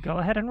traps. Go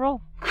ahead and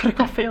roll.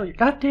 Critical failure.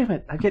 God damn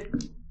it. I get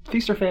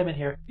feast or famine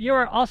here. You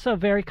are also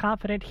very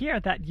confident here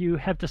that you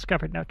have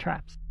discovered no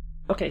traps.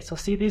 Okay, so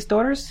see these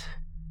doors?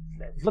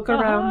 Look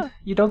around.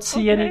 You don't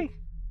see any.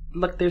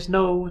 Look, there's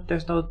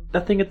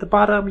nothing at the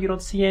bottom. You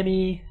don't see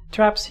any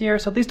traps here.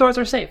 So these doors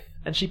are safe.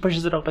 And she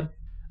pushes it open.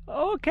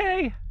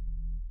 Okay.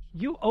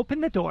 You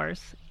open the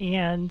doors,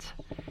 and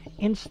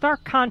in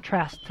stark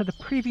contrast to the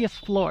previous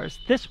floors,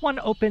 this one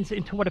opens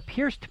into what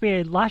appears to be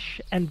a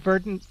lush and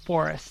verdant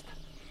forest.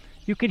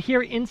 You could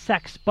hear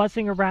insects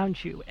buzzing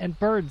around you and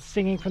birds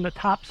singing from the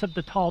tops of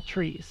the tall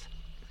trees.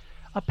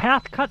 A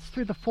path cuts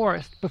through the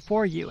forest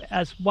before you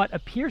as what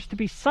appears to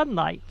be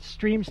sunlight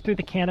streams through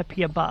the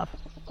canopy above.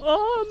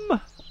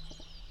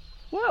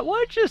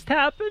 What just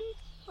happened?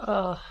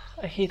 I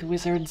hate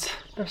wizards.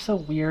 They're so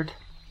weird.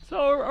 So,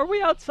 are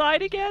we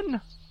outside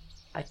again?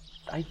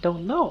 I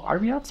don't know. Are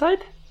we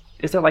outside?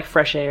 Is there like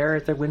fresh air?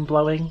 Is there wind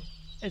blowing?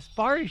 As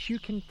far as you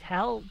can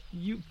tell,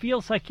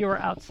 feels like you're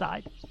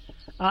outside.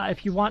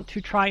 If you want to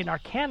try an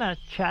Arcana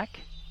check.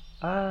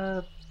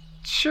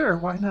 Sure,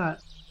 why not?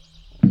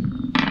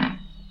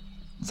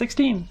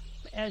 16.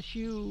 As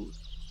you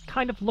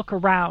kind of look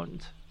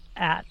around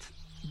at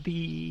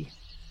the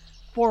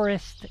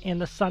forest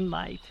and the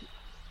sunlight,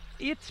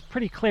 it's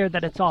pretty clear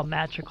that it's all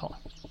magical.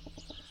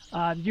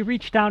 You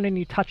reach down and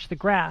you touch the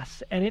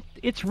grass, and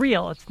it's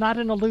real. It's not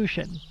an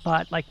illusion,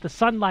 but like the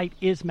sunlight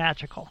is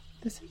magical.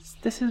 This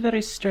is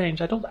very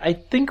strange. I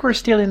think we're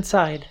still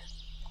inside.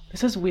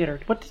 This is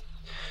weird.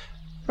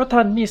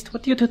 Rotan, Mist,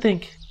 what do you two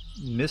think?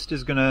 Mist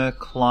is gonna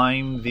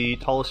climb the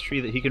tallest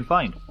tree that he can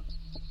find.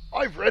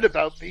 I've read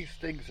about these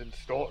things in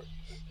stories.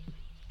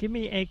 Give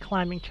me a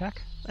climbing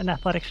check, an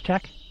athletics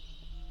check.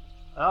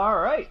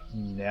 Alright,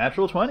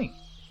 natural 20.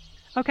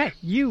 Okay,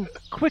 you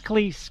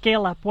quickly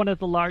scale up one of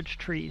the large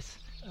trees.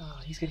 Oh,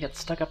 he's gonna get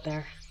stuck up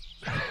there.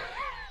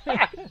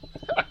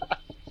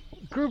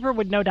 Gruber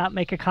would no doubt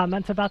make a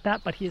comment about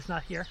that, but he is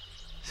not here.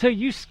 So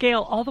you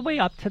scale all the way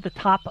up to the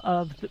top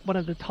of one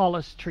of the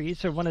tallest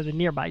trees, or one of the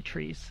nearby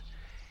trees.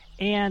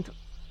 And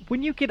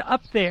when you get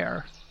up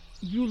there,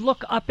 you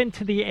look up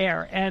into the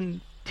air,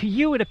 and to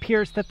you it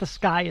appears that the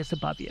sky is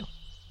above you.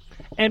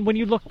 And when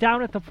you look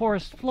down at the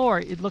forest floor,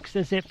 it looks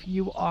as if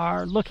you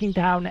are looking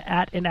down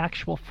at an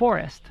actual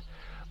forest.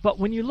 But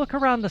when you look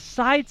around the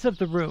sides of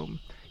the room,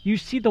 you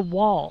see the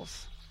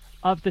walls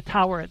of the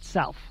tower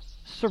itself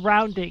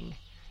surrounding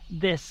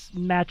this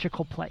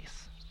magical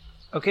place.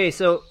 Okay,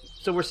 so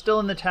we're still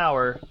in the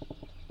tower.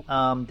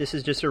 This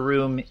is just a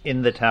room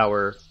in the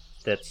tower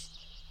that's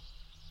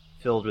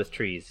filled with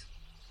trees.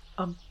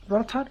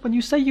 Rotan, when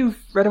you say you've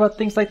read about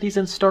things like these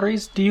in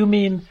stories, do you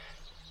mean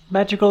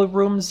magical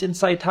rooms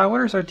inside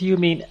towers, or do you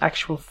mean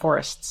actual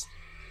forests?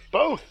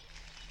 Both.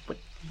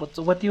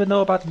 What do you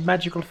know about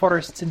magical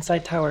forests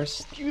inside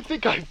towers? Do you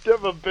think I've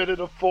never been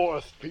in a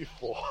forest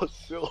before,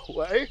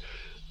 Silway?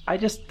 I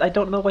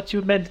don't know what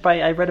you meant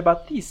by I read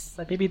about these.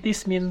 Maybe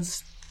this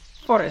means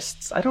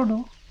forests. I don't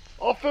know.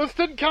 Our first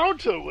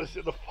encounter was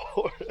in a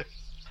forest.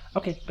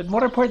 Okay, but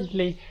more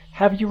importantly,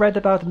 have you read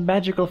about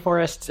magical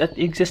forests that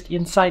exist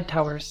inside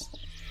towers?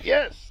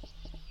 Yes.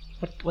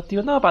 What do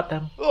you know about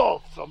them?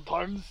 Oh,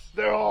 sometimes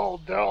they're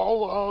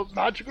all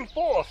magical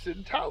forests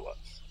in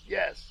towers.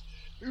 Yes.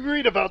 We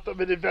read about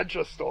them in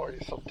adventure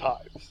stories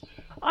sometimes.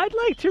 I'd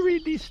like to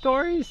read these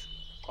stories.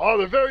 Oh,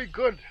 they're very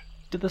good.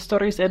 Do the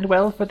stories end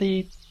well for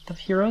the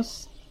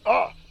heroes?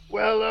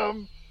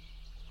 Well,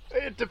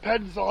 it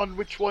depends on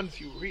which ones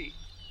you read.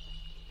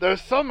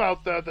 There's some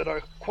out there that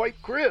are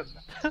quite grim.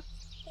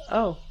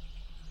 Oh.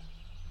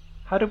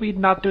 How do we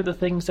not do the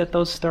things that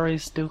those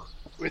stories do?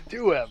 With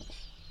two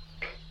M's.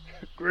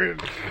 Grim.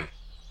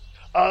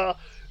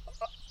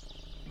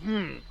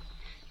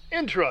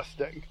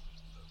 Interesting.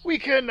 We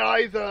can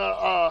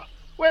either,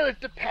 well, it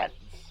depends.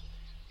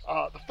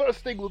 The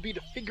first thing will be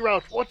to figure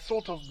out what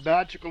sort of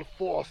magical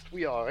forest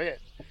we are in.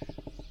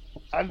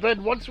 And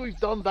then once we've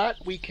done that,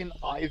 we can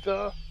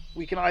either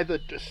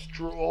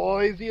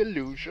destroy the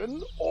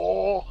illusion,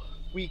 or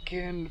we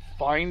can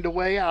find a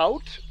way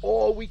out,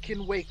 or we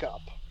can wake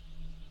up.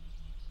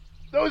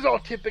 Those are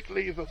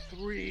typically the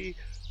three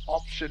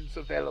options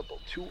available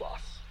to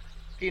us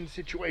in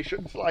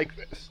situations like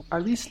this.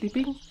 Are we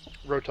sleeping?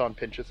 Rotan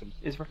pinches him.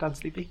 Is Rotan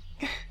sleeping?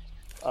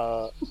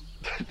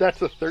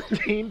 That's a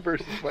 13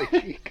 versus my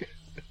cheek.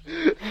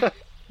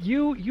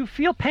 You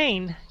feel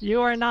pain.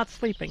 You are not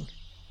sleeping.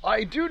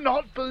 I do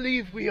not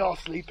believe we are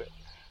sleeping.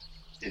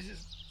 This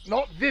is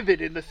not vivid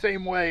in the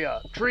same way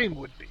a dream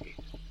would be.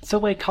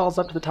 Silway calls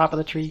up to the top of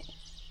the tree.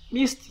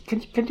 Mist,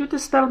 can you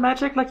dispel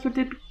magic like you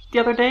did the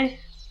other day?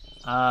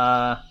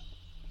 I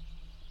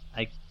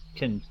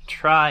can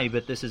try,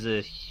 but this is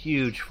a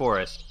huge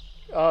forest.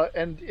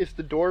 And is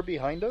the door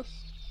behind us?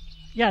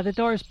 Yeah, the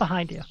door is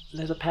behind you.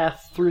 There's a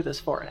path through this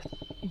forest.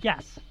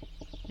 Yes,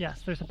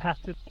 there's a path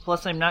through.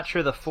 Plus, I'm not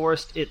sure the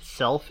forest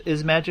itself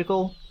is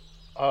magical.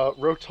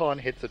 Rotan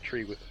hits a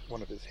tree with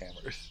one of his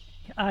hammers.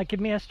 Give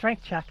me a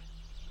strength check.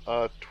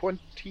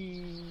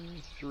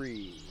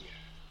 23.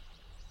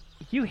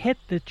 You hit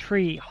the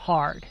tree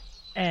hard,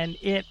 and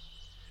the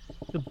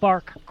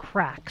bark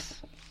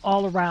cracks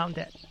all around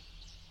it.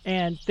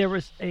 And there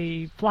was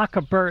a flock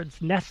of birds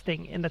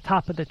nesting in the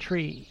top of the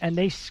tree, and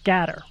they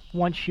scatter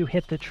once you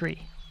hit the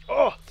tree.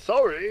 Oh,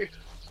 sorry.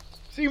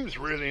 Seems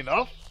real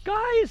enough.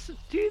 Guys,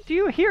 do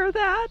you hear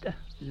that?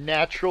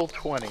 Natural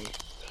 20.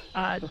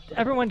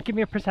 Everyone give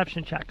me a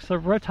perception check. So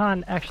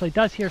Rotan actually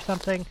does hear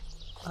something.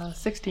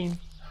 16.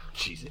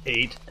 Jeez,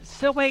 8.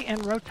 Silway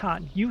and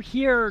Rotan, you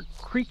hear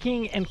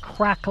creaking and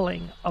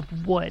crackling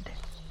of wood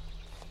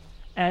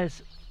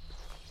as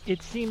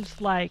it seems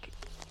like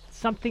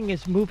something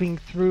is moving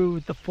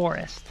through the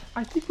forest.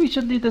 I think we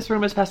should leave this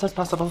room as fast as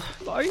possible.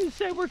 Are you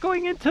saying we're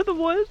going into the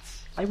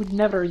woods? I would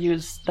never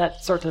use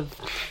that sort of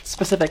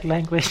specific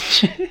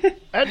language.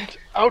 And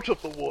out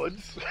of the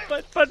woods.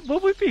 But will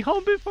we be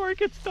home before it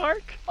gets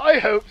dark? I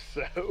hope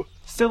so.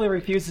 Still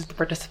refuses to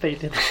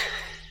participate in.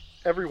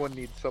 Everyone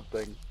needs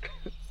something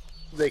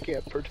they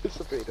can't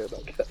participate in,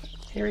 I guess.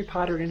 Harry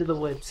Potter and Into the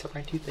Woods are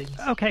my two things.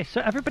 Okay,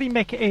 so everybody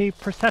make a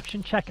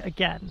perception check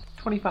again.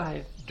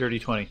 25. Dirty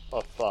 20.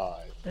 A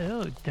 5.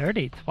 Oh,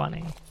 dirty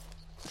 20.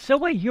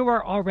 Silway, you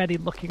are already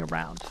looking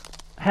around,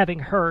 having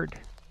heard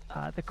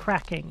the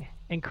cracking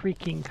and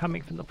creaking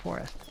coming from the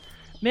forest.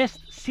 Mist,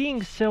 seeing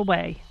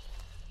Silway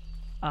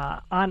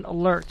on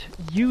alert,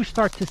 you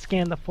start to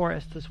scan the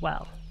forest as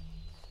well.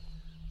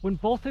 When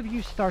both of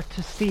you start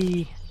to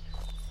see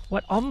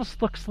what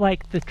almost looks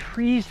like the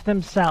trees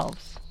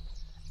themselves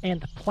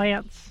and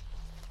plants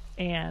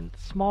and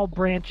small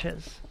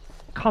branches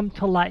come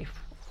to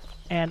life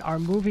and are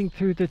moving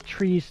through the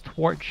trees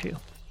towards you.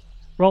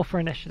 Roll for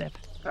initiative.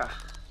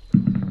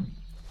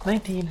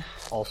 19.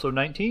 Also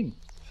 19.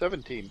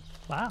 17.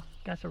 Wow, you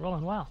guys are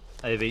rolling well.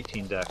 I have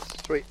 18 dex.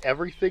 So wait,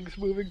 everything's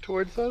moving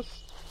towards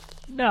us?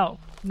 No.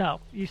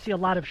 You see a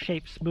lot of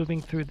shapes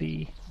moving through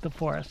the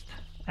forest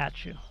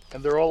at you.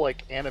 And they're all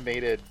like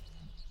animated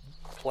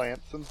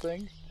plants and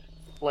things?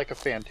 Like a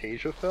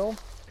Fantasia film?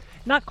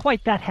 Not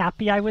quite that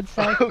happy, I would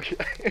say.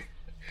 Okay.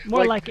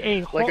 More like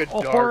a dark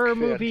horror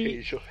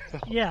movie. Fantasia.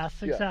 Yes,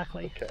 Yeah,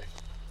 exactly. Okay.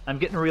 I'm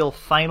getting a real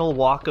Final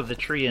Walk of the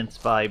Treants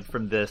vibe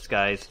from this,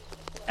 guys.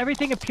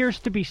 Everything appears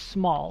to be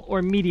small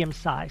or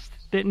medium-sized.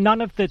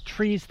 None of the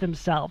trees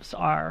themselves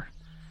are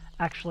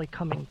actually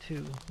coming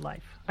to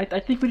life. I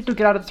think we need to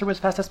get out of this room as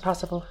fast as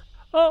possible.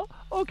 Oh,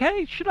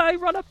 okay. Should I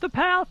run up the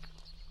path?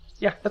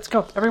 Yeah, let's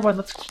go. Everyone,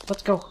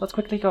 let's go. Let's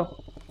quickly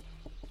go.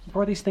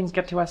 Before these things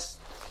get to us.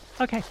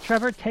 Okay,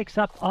 Trevor takes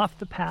up off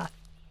the path.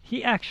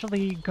 He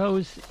actually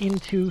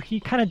he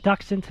kind of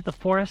ducks into the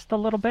forest a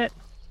little bit.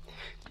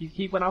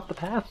 He went off the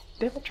path?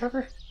 Damn it,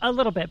 Trevor. A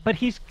little bit, but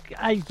he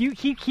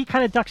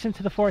kind of ducks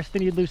into the forest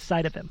and you lose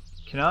sight of him.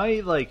 Can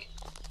I,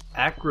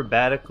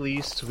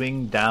 acrobatically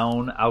swing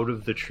down out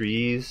of the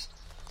trees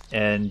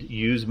and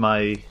use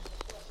my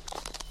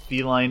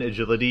feline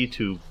agility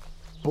to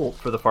bolt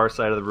for the far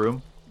side of the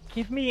room?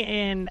 Give me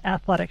an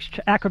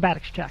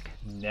acrobatics check.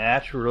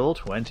 Natural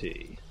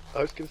 20.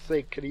 I was going to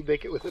say, can he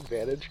make it with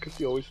advantage? Because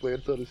he always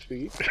lands on his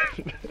feet.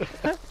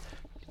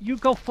 You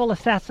go full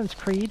Assassin's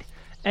Creed,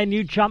 and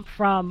you jump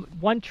from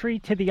one tree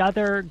to the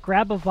other,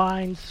 grab a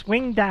vine,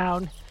 swing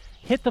down,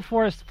 hit the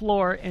forest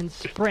floor, and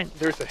sprint.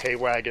 There's a hay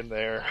wagon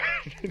there.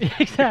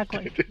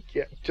 Exactly.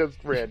 Yeah, just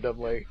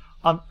randomly.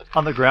 On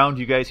the ground,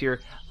 you guys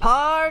hear,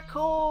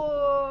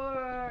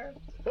 parkour!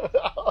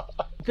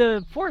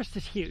 The forest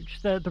is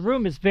huge. The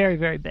room is very,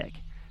 very big.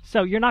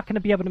 So you're not going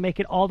to be able to make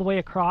it all the way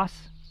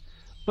across,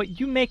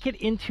 but you make it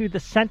into the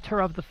center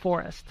of the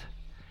forest.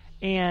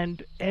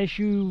 And as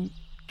you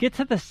get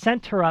to the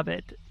center of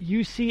it,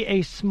 you see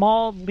a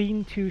small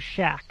lean-to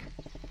shack.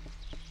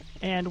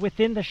 And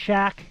within the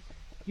shack,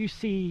 you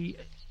see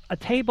a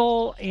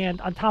table,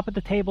 and on top of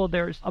the table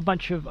there's a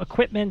bunch of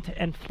equipment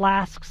and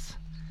flasks,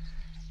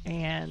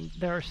 and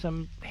there are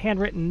some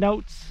handwritten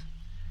notes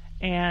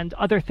and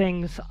other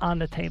things on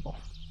the table.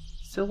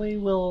 Silly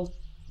will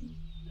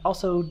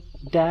also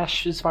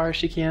dash as far as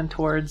she can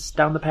towards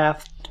down the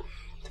path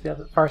to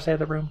the far side of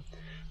the room.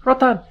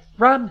 Rotan,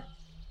 run!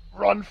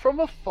 Run from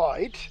a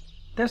fight?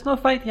 There's no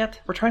fight yet.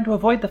 We're trying to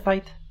avoid the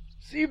fight.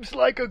 Seems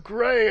like a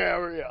gray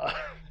area.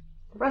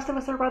 The rest of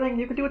us are running.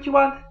 You can do what you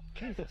want.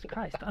 Jesus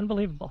Christ,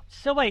 unbelievable.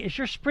 So wait, as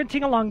you're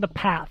sprinting along the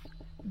path,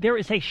 there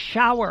is a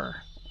shower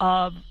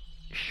of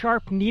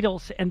sharp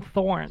needles and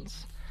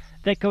thorns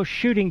that go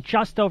shooting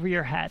just over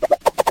your head.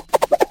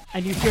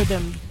 And you hear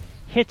them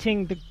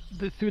hitting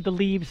through the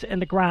leaves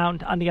and the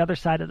ground on the other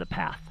side of the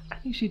path. I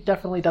think she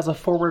definitely does a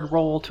forward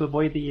roll to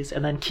avoid these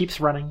and then keeps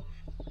running.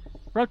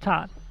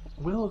 Rotan.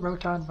 Will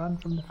Rotan run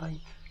from the fight?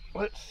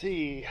 Let's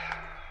see.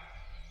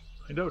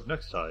 Find out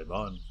next time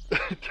on...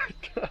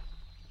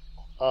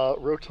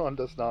 Rotan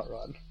does not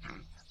run.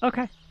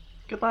 Okay.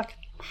 Good luck.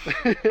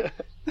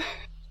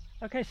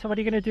 Okay, so what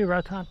are you going to do,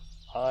 Rotan?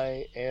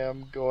 I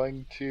am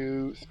going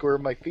to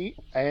squirm my feet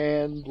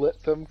and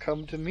let them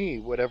come to me,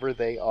 whatever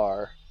they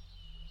are.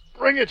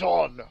 Bring it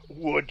on,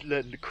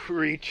 woodland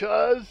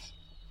creatures!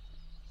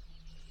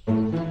 Hi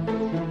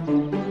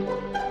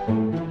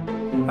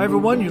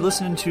everyone, you're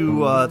listening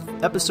to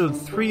episode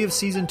 3 of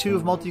season 2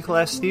 of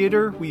Multiclass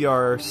Theater. We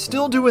are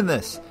still doing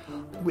this.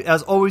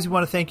 As always, we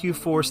want to thank you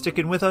for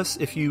sticking with us.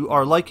 If you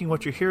are liking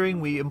what you're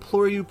hearing, we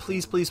implore you,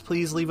 please, please,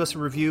 please leave us a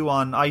review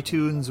on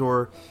iTunes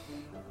or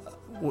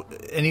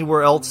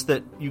anywhere else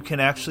that you can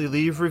actually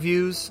leave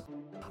reviews.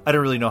 I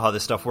don't really know how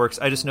this stuff works.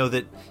 I just know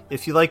that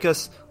if you like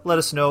us, let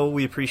us know.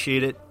 We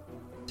appreciate it.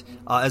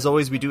 As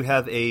always, we do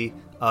have a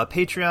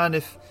Patreon.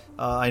 If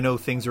I know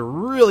things are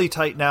really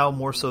tight now,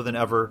 more so than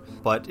ever.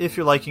 But if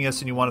you're liking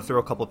us and you want to throw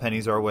a couple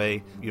pennies our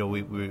way, we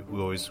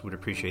always would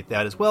appreciate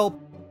that as well.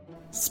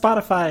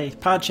 Spotify,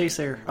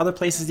 Podchaser, other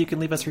places you can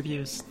leave us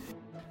reviews.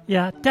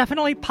 Yeah,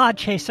 definitely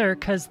Podchaser,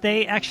 because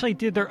they actually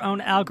do their own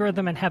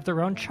algorithm and have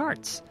their own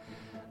charts,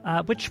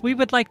 which we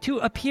would like to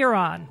appear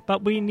on.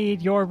 But we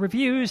need your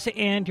reviews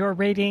and your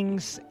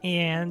ratings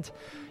and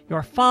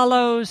your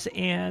follows,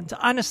 and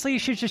honestly, you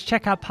should just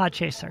check out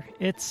Podchaser.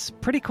 It's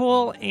pretty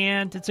cool,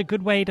 and it's a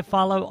good way to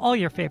follow all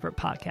your favorite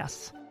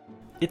podcasts.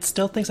 It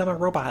still thinks I'm a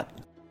robot.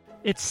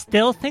 It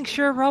still thinks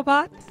you're a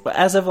robot? But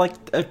as of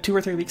 2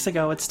 or 3 weeks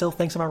ago, it still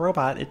thinks I'm a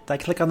robot. I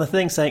click on the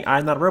thing saying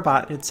I'm not a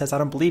robot. It says I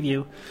don't believe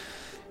you.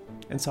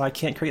 And so I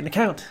can't create an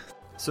account.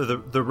 So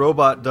the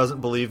robot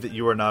doesn't believe that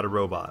you are not a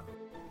robot.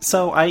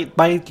 So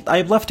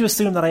I'm left to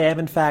assume that I am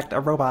in fact a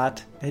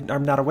robot, and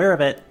I'm not aware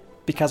of it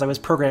because I was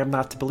programmed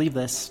not to believe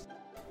this.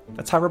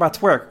 That's how robots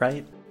work,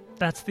 right?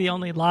 That's the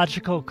only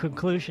logical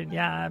conclusion,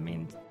 yeah, I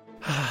mean...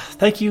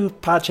 Thank you,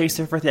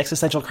 Podchaser, for the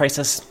existential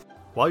crisis.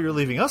 While you're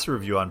leaving us a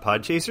review on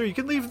Podchaser, you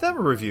can leave them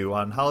a review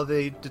on how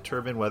they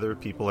determine whether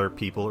people are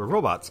people or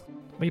robots.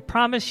 We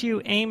promise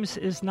you Ames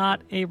is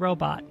not a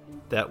robot.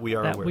 That we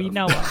are aware of. That we of.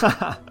 know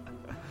of.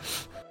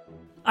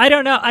 I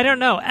don't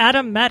know.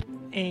 Adam met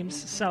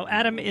Ames, so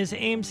Adam, is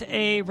Ames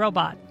a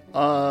robot?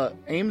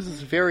 Ames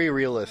is very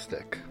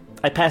realistic.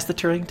 I passed the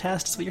Turing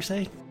test, is what you're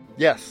saying?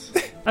 Yes.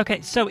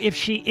 Okay, so if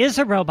she is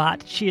a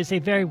robot, she is a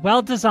very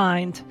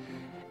well-designed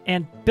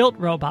and built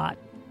robot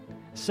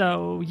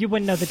So you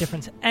wouldn't know the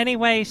difference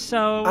anyway,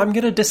 so... I'm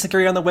gonna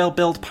disagree on the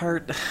well-built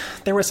part.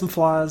 There were some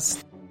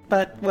flaws,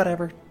 but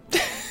whatever.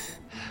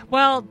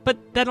 Well,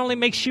 but that only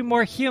makes you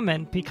more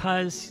human,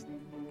 because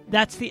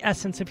that's the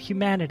essence of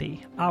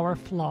humanity, our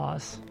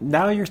flaws.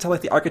 Now you're still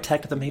like the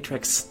architect of the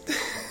Matrix.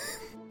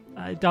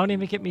 Don't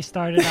even get me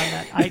started on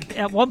that.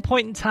 At one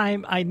point in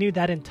time, I knew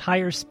that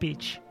entire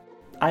speech.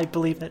 I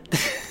believe it.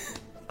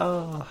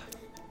 Oh.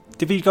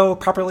 Did we go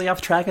properly off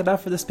track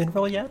enough for the spin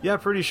roll yet? Yeah,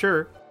 pretty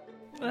sure.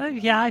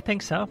 Yeah, I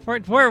think so.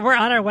 We're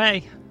on our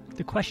way.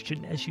 The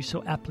question, as you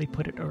so aptly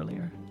put it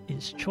earlier,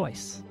 is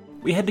choice.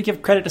 We had to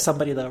give credit to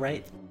somebody, though,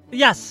 right?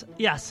 Yes,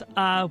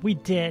 we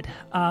did.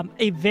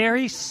 A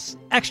very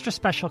extra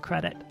special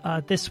credit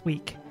this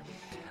week.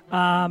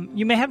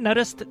 You may have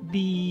noticed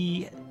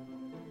the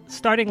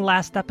starting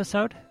last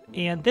episode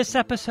and this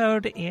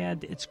episode,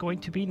 and it's going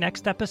to be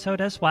next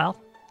episode as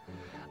well,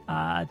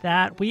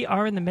 that we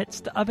are in the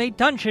midst of a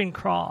dungeon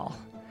crawl.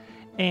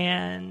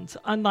 And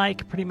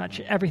unlike pretty much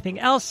everything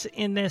else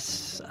in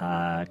this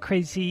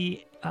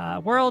crazy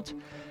world,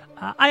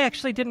 I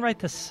actually didn't write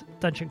this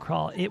dungeon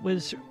crawl. It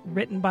was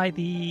written by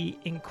the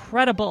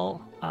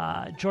incredible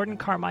Jordan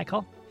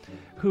Carmichael,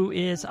 who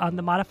is on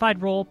the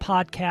Modified Roll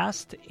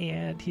podcast,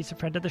 and he's a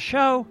friend of the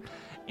show.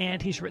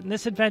 And he's written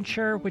this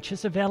adventure, which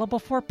is available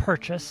for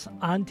purchase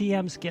on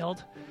DM's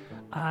Guild,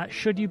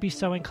 should you be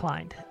so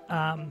inclined.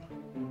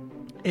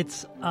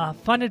 It's a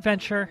fun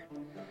adventure.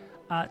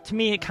 To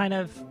me, it kind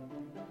of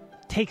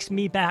takes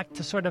me back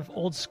to sort of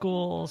old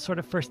school, sort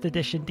of first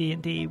edition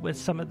D&D with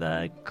some of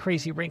the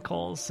crazy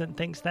wrinkles and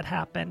things that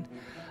happen.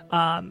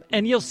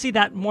 And you'll see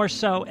that more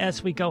so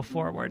as we go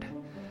forward.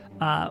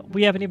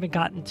 We haven't even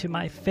gotten to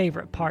my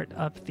favorite part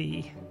of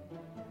the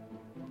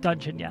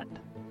dungeon yet.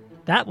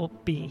 That will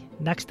be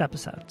next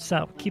episode,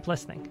 so keep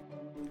listening.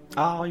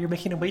 Oh, you're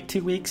making him wait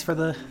 2 weeks for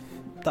the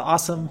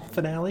awesome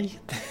finale?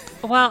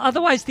 Well,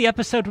 otherwise the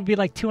episode would be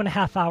like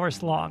 2.5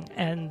 hours long,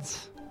 and...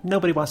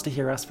 Nobody wants to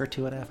hear us for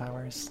 2.5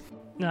 hours.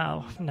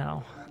 No.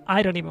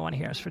 I don't even want to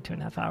hear us for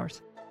 2.5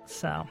 hours.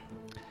 So,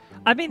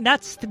 I mean,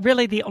 that's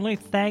really the only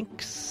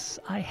thanks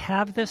I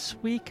have this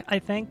week, I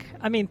think.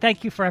 I mean,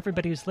 thank you for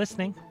everybody who's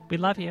listening. We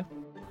love you.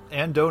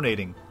 And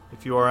donating.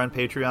 If you are on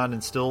Patreon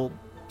and still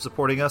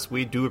supporting us,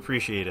 we do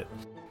appreciate it.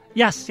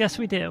 Yes,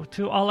 we do.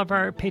 To all of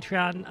our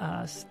Patreon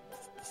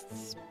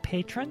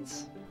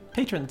patrons?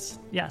 Patrons.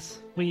 Yes,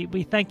 we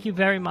thank you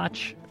very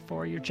much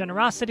for your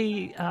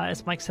generosity.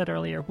 As Mike said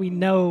earlier, we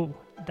know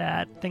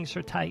that things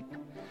are tight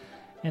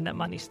and that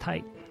money's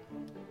tight.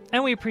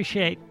 And we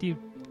appreciate you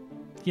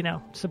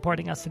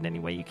supporting us in any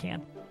way you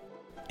can.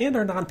 And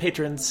our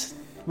non-patrons.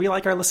 We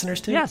like our listeners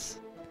too. Yes.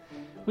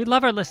 We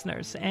love our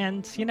listeners.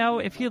 And,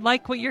 if you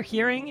like what you're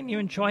hearing and you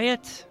enjoy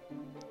it,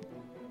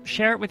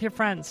 share it with your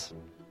friends.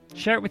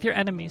 Share it with your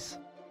enemies.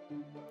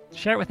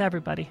 Share it with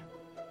everybody.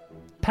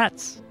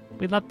 Pets.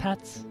 We love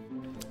pets.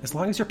 As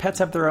long as your pets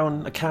have their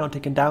own account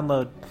and can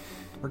download,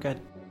 we're good.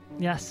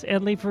 Yes,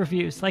 and leave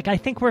reviews. I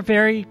think we're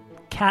very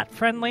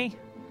cat-friendly.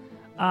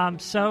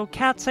 So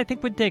cats, I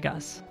think, would dig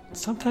us.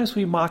 Sometimes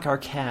we mock our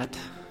cat.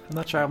 I'm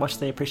not sure how much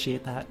they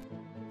appreciate that.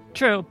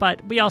 True,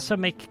 but we also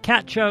make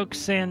cat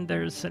jokes, and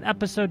there's an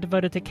episode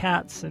devoted to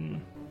cats,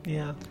 and...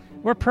 Yeah.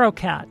 We're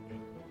pro-cat.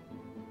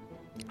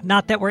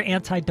 Not that we're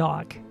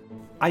anti-dog.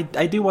 I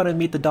do want to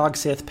meet the Dog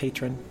Sith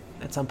patron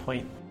at some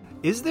point.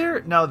 Is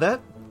there... Now that...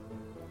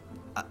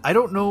 I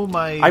don't know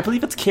my... I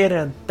believe it's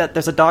canon that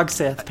there's a Dog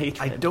Sith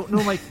patron. I don't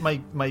know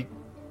my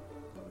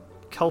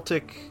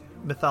Celtic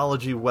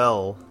mythology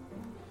well.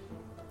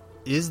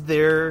 Is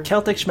there...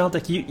 Celtic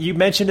Schmeltic, you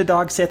mentioned a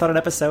Dog Sith on an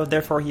episode,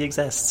 therefore he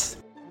exists.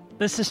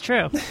 This is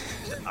true.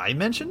 Did I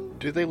mention?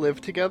 Do they live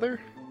together?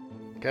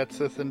 Cat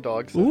Sith and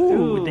Dog Sith?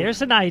 Ooh,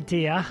 there's an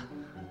idea.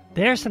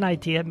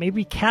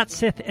 Maybe Cat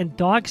Sith and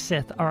Dog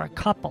Sith are a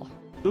couple.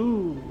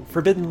 Ooh,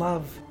 forbidden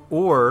love.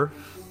 Or...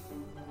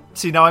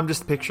 See, now I'm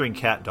just picturing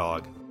cat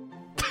dog.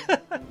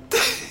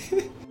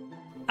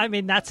 I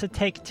mean, that's a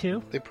take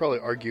too. They probably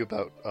argue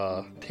about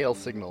tail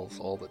signals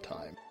all the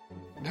time.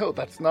 No,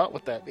 that's not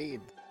what that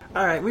means.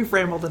 Alright, we've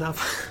rambled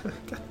enough.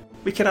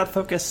 We cannot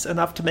focus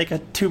enough to make a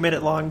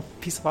 2-minute long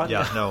piece of audio.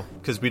 Yeah, no,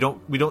 because we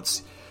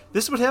don't...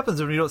 This is what happens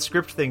when we don't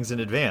script things in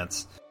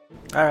advance.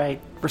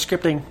 Alright, we're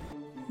scripting.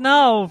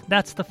 No,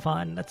 that's the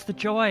fun. That's the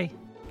joy.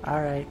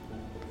 Alright.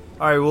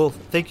 Alright, well,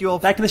 thank you all.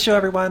 Back to the show,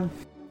 everyone.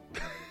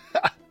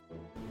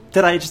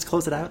 Did I just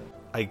close it out?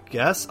 I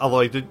guess, although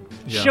I did...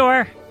 Yeah.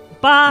 Sure.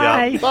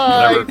 Bye. Yeah.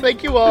 Bye. Whatever.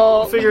 Thank you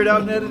all. Figure it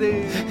out in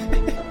editing.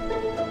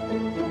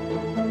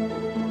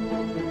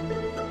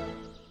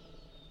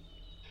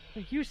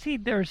 You see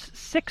there's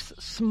 6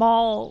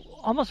 small,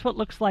 almost what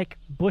looks like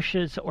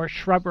bushes or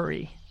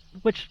shrubbery,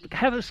 which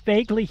have this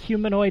vaguely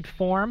humanoid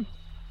form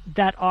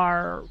that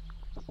are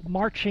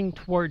marching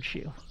towards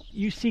you.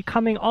 You see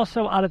coming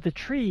also out of the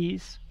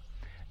trees,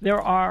 there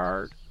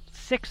are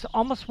 6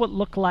 almost what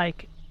look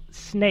like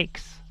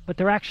snakes, but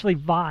they're actually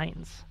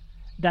vines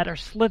that are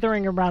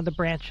slithering around the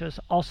branches,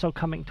 also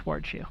coming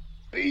towards you.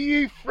 Be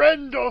ye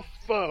friend or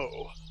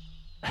foe?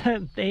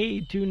 They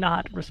do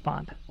not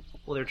respond.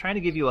 Well, they're trying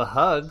to give you a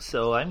hug,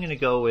 so I'm going to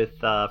go with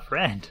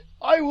friend.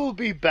 I will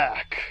be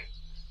back.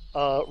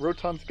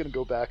 Rotan's gonna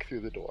go back through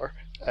the door,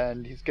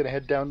 and he's gonna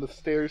head down the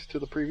stairs to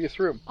the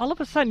previous room. All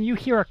of a sudden, you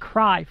hear a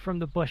cry from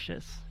the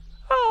bushes.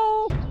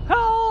 Help!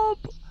 Help!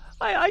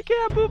 I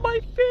can't move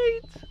my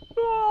feet!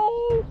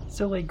 Oh!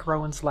 Zoe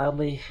groans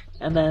loudly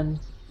and then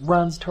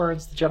runs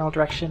towards the general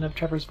direction of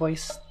Trevor's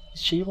voice.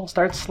 She will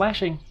start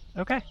slashing.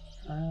 Okay,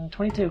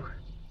 22.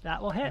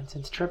 that will hit. And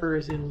since Trevor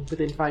is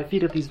within 5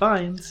 feet of these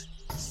vines,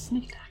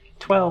 sneak attack.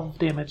 12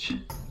 damage.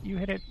 You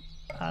hit it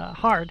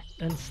hard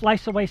and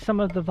slice away some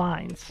of the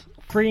vines,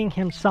 freeing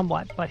him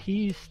somewhat, but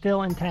he's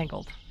still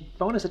entangled.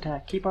 Bonus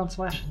attack. Keep on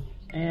slashing.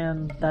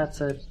 And that's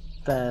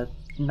the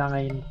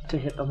 9 to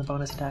hit on the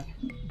bonus attack.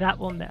 That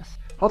will miss.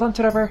 Hold on,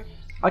 Trevor.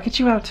 I'll get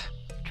you out.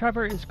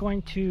 Trevor is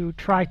going to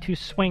try to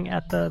swing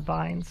at the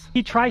vines.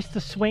 He tries to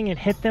swing and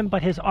hit them,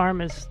 but his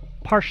arm is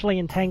partially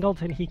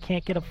entangled and he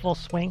can't get a full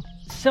swing.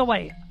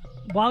 Silway,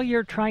 while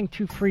you're trying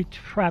to free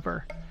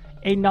Trevor,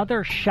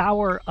 another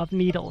shower of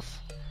needles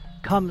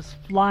comes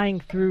flying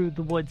through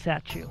the woods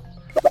at you.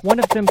 One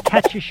of them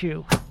catches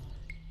you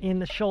in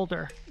the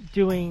shoulder,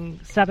 doing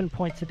 7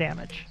 points of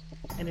damage,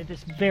 and it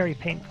is very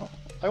painful.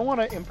 I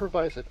want to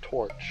improvise a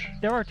torch.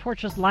 There are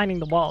torches lining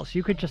the walls.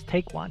 You could just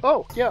take one.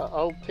 Oh, yeah,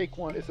 I'll take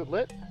one. Is it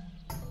lit?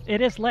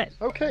 It is lit.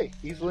 Okay,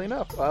 easily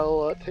enough.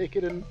 I'll take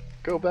it and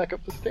go back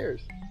up the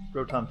stairs.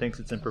 Rotom thinks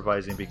it's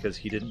improvising because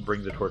he didn't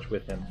bring the torch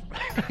with him.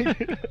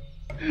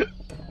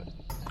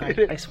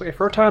 I swear, if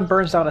Rotan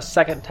burns down a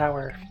second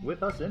tower...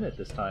 With us in it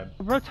this time.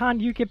 Rotan,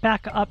 you get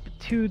back up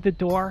to the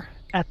door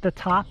at the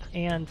top,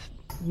 and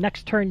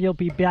next turn you'll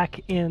be back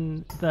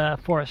in the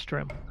forest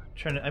room.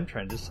 I'm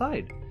trying to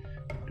decide.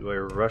 Do I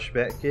rush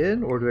back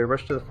in, or do I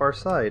rush to the far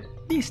side?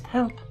 Beast,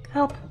 help!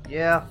 Help!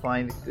 Yeah,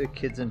 fine. The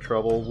kid's in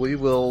trouble. We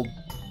will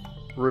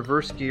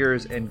reverse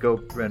gears and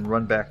go and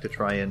run back to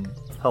try and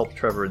help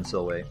Trevor and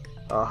Silway.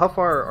 How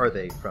far are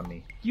they from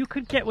me? You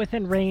could get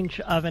within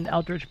range of an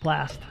Eldritch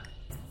Blast.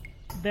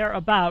 They're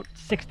about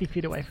 60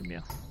 feet away from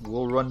you.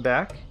 We'll run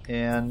back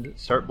and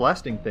start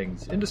blasting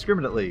things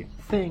indiscriminately.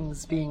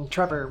 Things being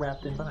Trevor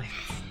wrapped in vines.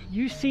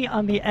 You see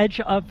on the edge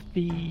of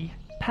the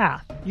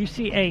path, you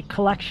see a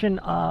collection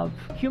of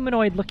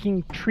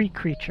humanoid-looking tree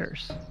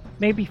creatures,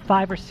 maybe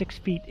 5 or 6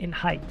 feet in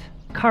height,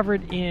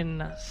 covered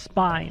in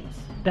spines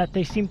that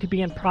they seem to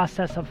be in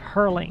process of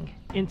hurling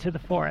into the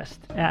forest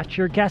at,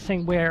 you're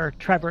guessing, where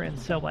Trevor and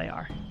Silway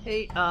are.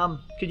 Hey,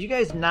 could you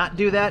guys not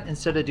do that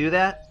instead of do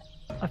that?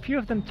 A few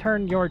of them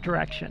turn your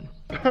direction.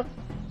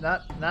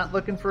 Not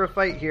looking for a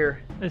fight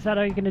here. Is that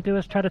all you're going to do,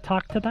 is try to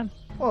talk to them?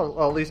 Well,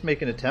 I'll at least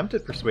make an attempt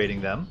at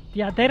persuading them.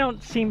 Yeah, they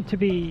don't seem to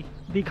be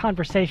the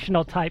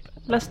conversational type.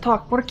 Let's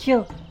talk. What a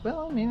kill.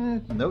 Well, I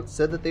mean, the note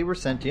said that they were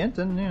sentient,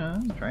 and,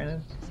 I'm trying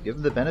to give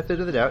them the benefit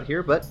of the doubt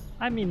here, but...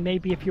 I mean,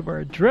 maybe if you were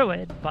a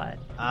druid, but...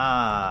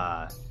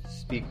 Ah,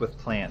 speak with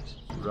plant.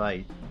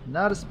 Right.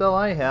 Not a spell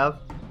I have.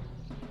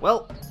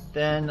 Well,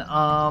 then,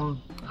 how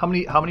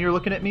many are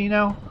looking at me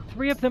now?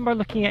 3 of them are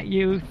looking at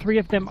you, 3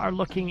 of them are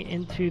looking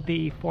into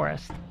the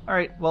forest.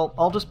 Alright, well,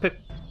 I'll just pick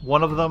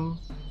one of them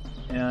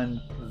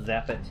and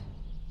zap it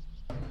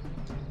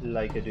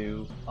like I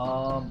do.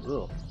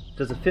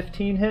 Does a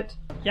 15 hit?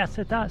 Yes,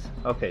 it does.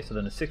 Okay, so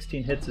then a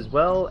 16 hits as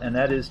well, and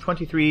that is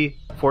 23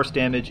 force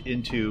damage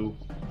into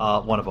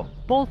one of them.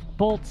 Both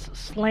bolts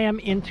slam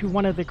into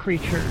one of the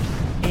creatures,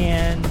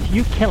 and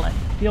you kill it.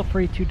 Feel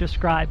free to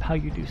describe how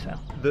you do so.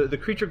 The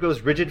creature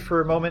goes rigid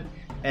for a moment,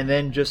 and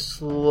then just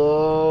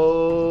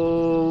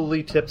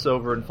slowly tips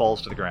over and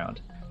falls to the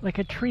ground. Like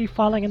a tree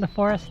falling in the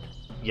forest?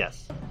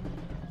 Yes.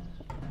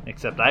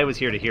 Except I was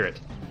here to hear it.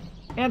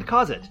 And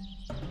cause it.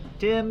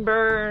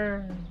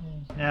 Timber!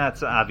 Yeah,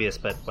 it's obvious,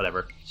 but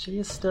whatever. She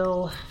is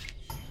still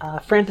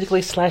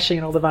frantically slashing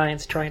at all the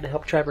vines, trying to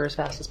help Trevor as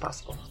fast as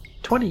possible.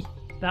 20.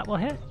 That will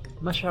hit.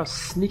 I'm not sure how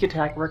sneak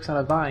attack works on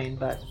a vine,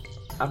 but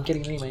I'm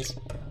getting it anyways.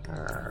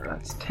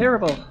 That's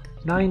terrible.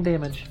 9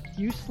 damage.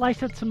 You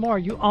slice it some more.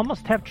 You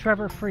almost have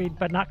Trevor freed,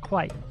 but not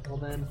quite. Well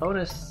then,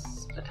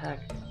 bonus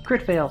attack.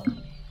 Crit fail.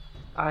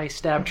 I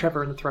stab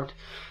Trevor in the throat.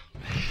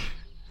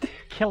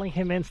 Killing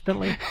him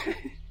instantly.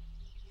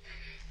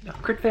 No,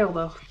 crit fail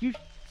though. You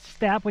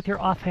stab with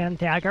your offhand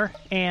dagger,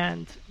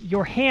 and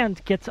your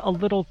hand gets a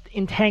little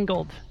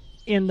entangled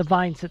in the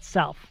vines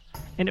itself,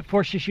 and it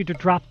forces you to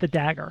drop the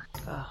dagger.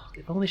 Oh,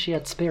 if only she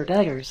had spare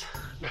daggers.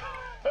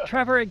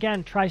 Trevor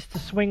again tries to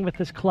swing with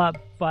his club,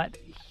 but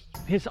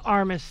his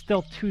arm is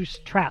still too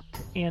trapped,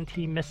 and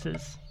he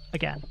misses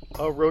again.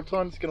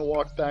 Rotan's gonna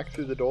walk back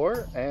through the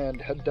door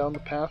and head down the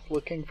path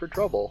looking for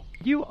trouble.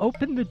 You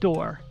open the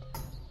door,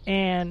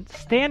 and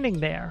standing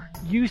there,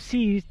 you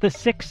see the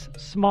 6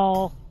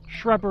 small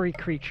shrubbery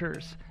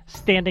creatures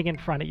standing in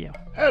front of you.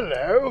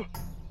 Hello!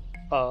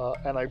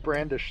 And I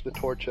brandish the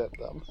torch at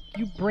them.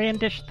 You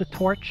brandish the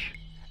torch,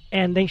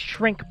 and they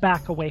shrink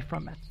back away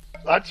from it.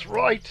 That's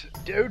right,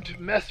 don't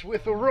mess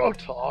with a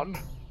Rotan,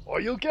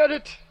 or you'll get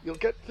it. You'll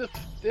get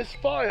this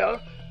fire.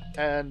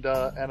 And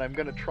I'm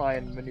gonna try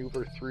and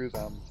maneuver through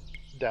them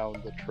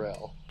down the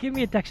trail. Give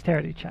me a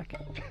dexterity check.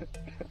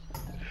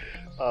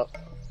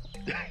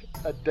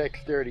 a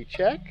dexterity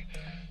check.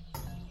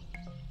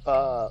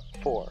 4.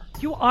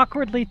 You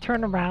awkwardly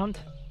turn around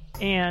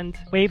and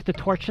wave the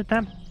torch at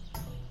them,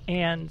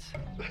 and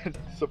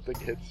Something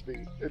hits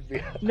me.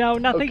 no,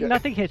 nothing. Okay.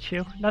 Nothing hits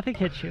you. Nothing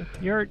hits you.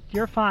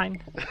 You're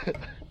fine.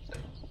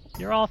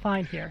 You're all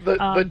fine here.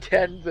 The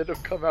 10 that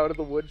have come out of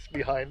the woods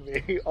behind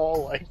me,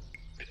 all like.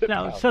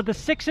 No, so the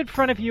 6 in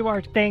front of you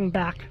are staying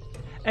back.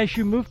 As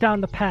you move down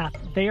the path,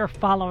 they are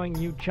following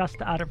you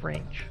just out of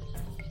range.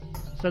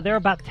 So they're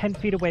about 10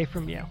 feet away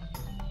from you.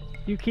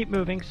 You keep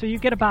moving, so you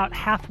get about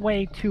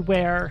halfway to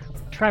where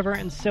Trevor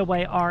and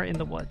Silway are in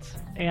the woods,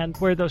 and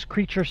where those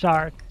creatures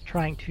are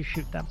trying to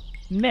shoot them.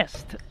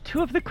 Mist.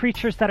 2 of the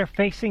creatures that are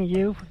facing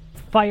you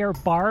fire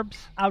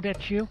barbs out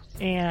at you,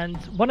 and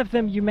one of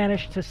them you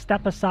manage to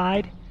step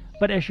aside,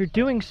 but as you're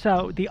doing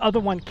so, the other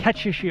one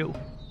catches you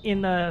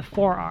in the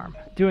forearm,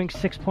 doing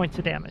 6 points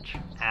of damage.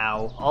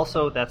 Ow.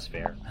 Also, that's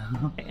fair.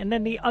 And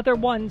then the other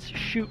ones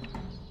shoot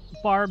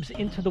barbs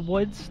into the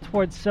woods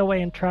towards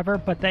Silway and Trevor,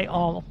 but they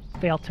all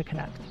fail to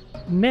connect.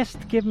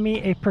 Mist, give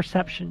me a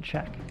perception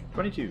check.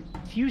 22.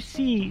 You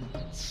see,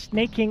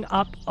 snaking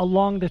up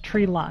along the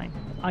tree line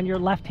on your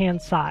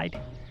left-hand side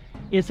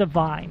is a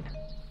vine,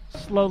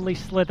 slowly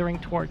slithering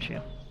towards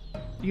you.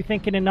 You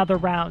think in another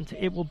round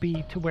it will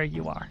be to where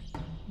you are.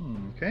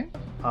 Okay.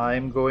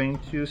 I'm going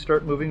to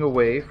start moving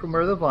away from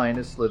where the vine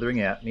is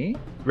slithering at me.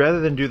 Rather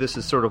than do this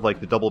as sort of like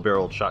the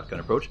double-barreled shotgun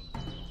approach,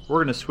 we're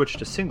going to switch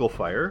to single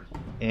fire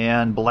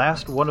and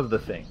blast one of the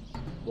things.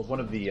 Well, one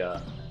of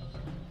the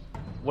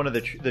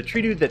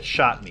tree dude that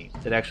shot me,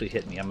 that actually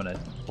hit me. I'm going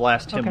to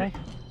blast him. Okay.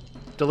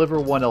 Deliver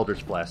one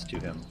Eldritch Blast to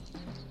him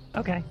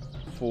Okay.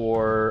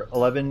 for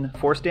 11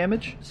 force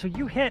damage. So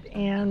you hit,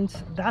 and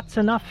that's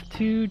enough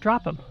to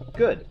drop him.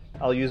 Good.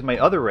 I'll use my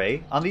other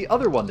ray on the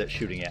other one that's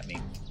shooting at me.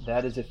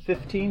 That is a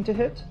 15 to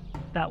hit,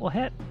 That will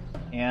hit,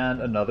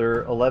 and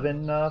another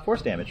 11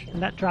 force damage.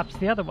 and that drops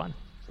the other one.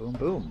 Boom,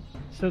 boom.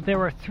 So there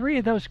were 3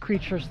 of those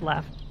creatures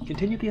left.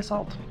 Continue the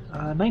assault.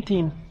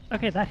 19.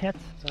 Okay, that hits.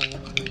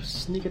 So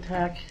sneak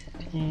attack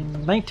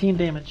and 19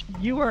 damage.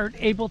 You are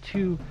able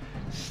to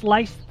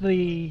slice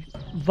the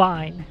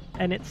vine,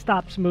 and it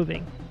stops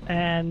moving.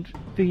 And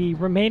the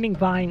remaining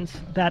vines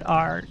that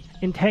are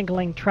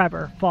entangling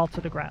Trevor fall to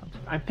the ground.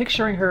 I'm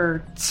picturing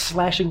her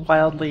slashing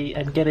wildly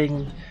and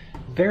getting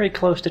very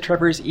close to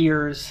Trevor's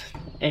ears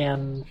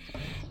and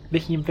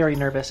making him very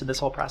nervous in this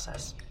whole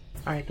process.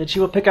 Alright, then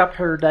she will pick up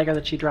her dagger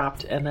that she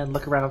dropped and then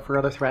look around for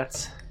other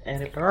threats.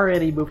 And if there are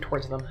any, move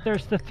towards them.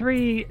 There's the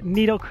 3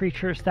 needle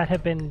creatures that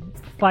have been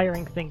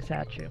firing things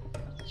at you.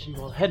 She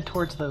will head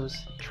towards those.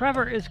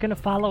 Trevor is going to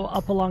follow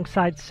up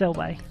alongside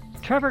Silway.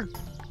 Trevor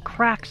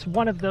cracks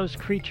one of those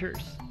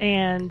creatures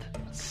and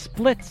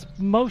splits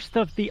most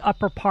of the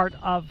upper part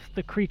of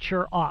the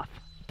creature off.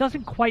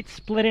 Doesn't quite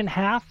split in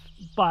half,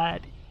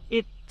 but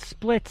it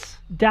splits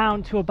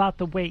down to about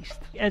the waist,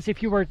 as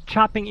if you were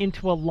chopping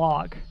into a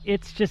log.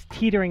 It's just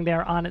teetering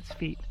there on its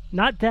feet.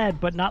 Not dead,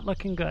 but not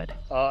looking good.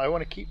 I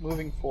want to keep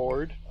moving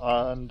forward,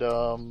 and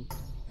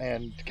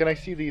can I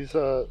see these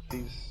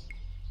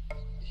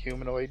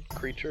humanoid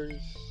creatures?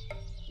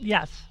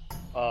 Yes.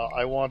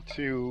 I want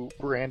to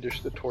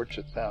brandish the torch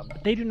at them.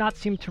 They do not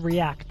seem to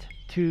react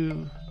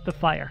to the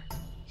fire.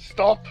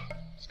 Stop!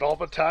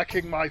 Stop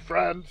attacking my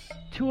friends!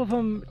 2 of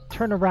them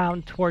turn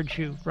around towards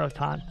you,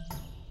 Rotan,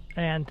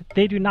 and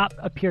they do not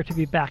appear to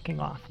be backing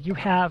off. You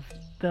have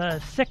the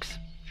 6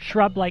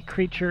 shrub-like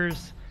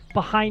creatures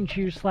behind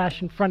you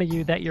 / in front of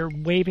you that you're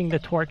waving the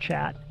torch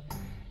at.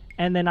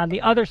 And then on the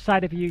other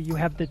side of you, you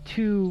have the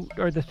 2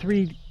 or the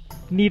 3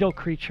 needle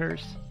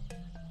creatures.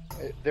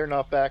 They're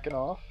not backing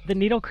off? The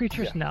needle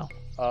creatures, Yeah.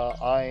 no.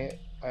 I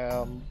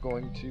am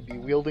going to be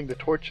wielding the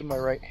torch in my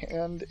right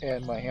hand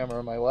and my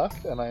hammer in my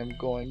left, and I'm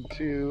going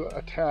to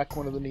attack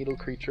one of the needle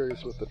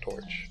creatures with the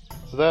torch.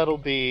 So that'll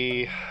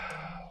be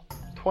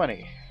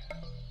 20.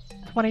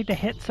 20 to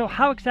hit. So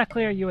how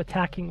exactly are you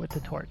attacking with the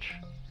torch?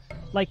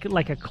 Like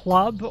a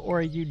club, or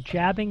are you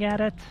jabbing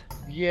at it?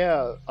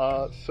 Yeah,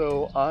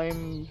 so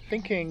I'm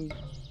thinking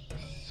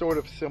sort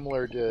of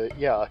similar to,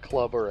 a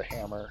club or a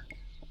hammer.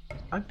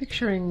 I'm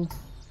picturing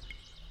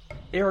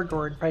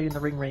Aragorn fighting the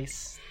ring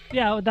race.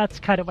 Yeah, that's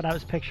kind of what I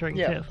was picturing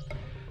too.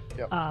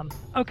 Yep.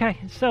 Okay,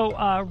 so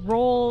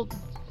roll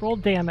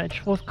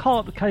damage. We'll call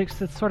it,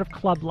 because it's sort of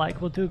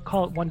club-like. We'll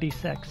call it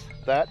 1d6.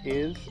 That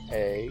is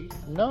a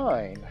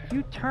 9.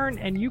 You turn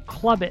and you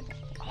club it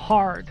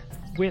hard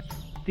with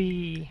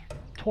the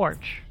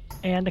torch,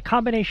 and the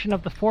combination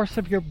of the force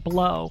of your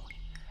blow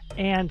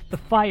and the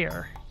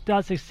fire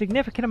does a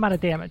significant amount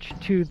of damage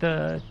to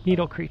the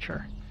needle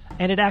creature,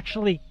 and it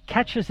actually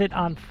catches it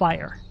on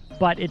fire,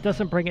 but it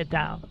doesn't bring it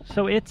down.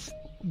 So it's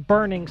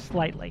burning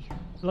slightly.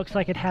 It looks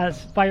like it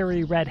has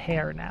fiery red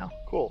hair now.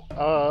 Cool.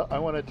 I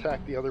want to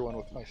attack the other one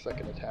with my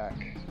second attack.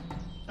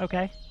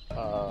 Okay,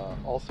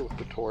 Also with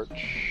the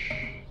torch.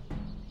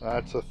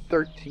 That's a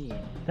 13.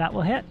 that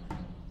will hit.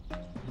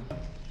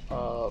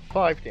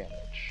 5 damage.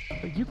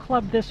 But you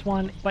club this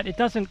one, but it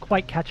doesn't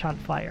quite catch on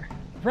fire.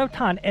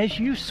 Rotan, as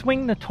you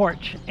swing the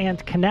torch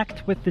and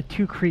connect with the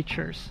 2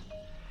 creatures,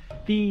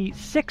 the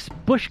 6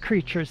 bush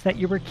creatures that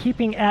you were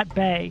keeping at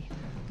bay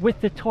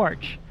with the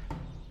torch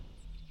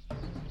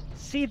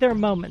see their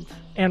moment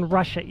and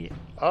rush at you.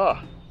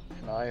 Ah,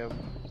 and I am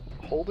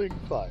holding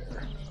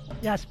fire.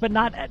 Yes, but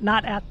not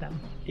at them.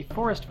 A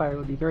forest fire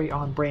would be very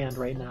on brand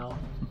right now.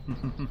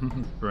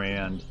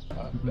 Brand.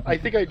 I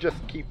think I just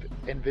keep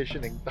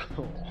envisioning...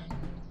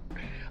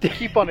 I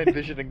keep on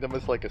envisioning them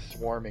as like a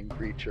swarming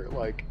creature.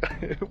 Like,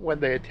 when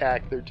they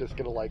attack, they're just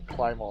gonna, like,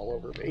 climb all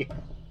over me.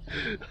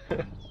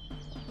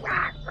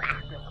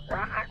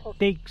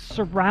 They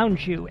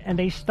surround you and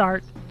they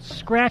start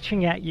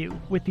scratching at you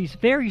with these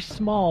very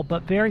small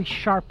but very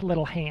sharp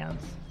little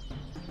hands.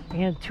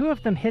 And 2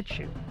 of them hit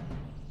you.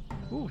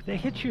 Ooh, they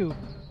hit you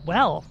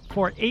well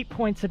for 8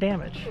 points of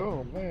damage.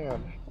 Oh,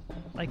 man.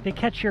 Like, they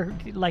catch you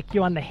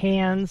on the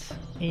hands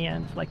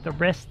and, like, the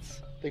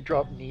wrists. They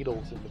drop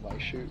needles into my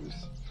shoes.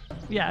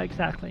 Yeah,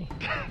 exactly.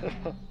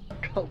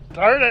 God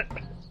darn it!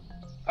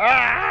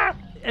 Ah!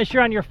 As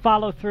you're on your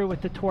follow-through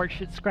with the torch,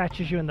 it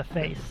scratches you in the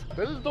face.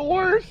 This is the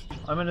worst!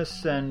 I'm going to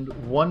send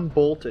 1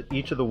 bolt at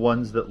each of the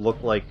ones that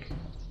look like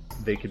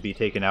they could be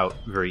taken out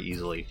very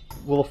easily.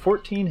 Will a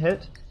 14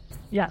 hit?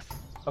 Yes.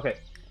 Okay.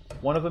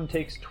 One of them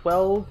takes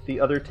 12, the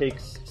other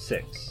takes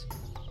 6.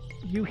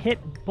 You hit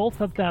both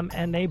of them,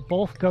 and they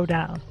both go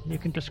down. You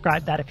can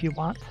describe that if you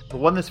want. The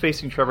one that's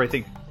facing Trevor, I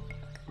think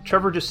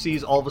Trevor just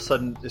sees all of a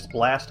sudden this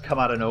blast come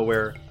out of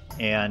nowhere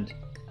and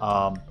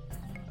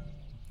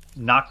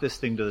knock this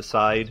thing to the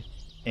side,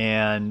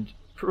 and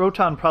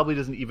Rotan probably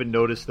doesn't even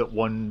notice that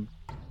one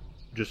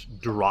just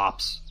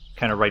drops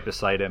kind of right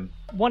beside him.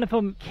 One of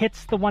them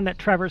hits the one that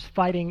Trevor's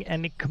fighting,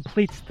 and it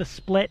completes the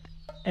split,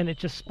 and it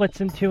just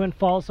splits in 2 and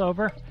falls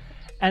over.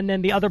 And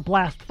then the other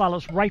blast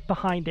follows right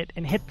behind it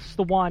and hits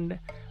the one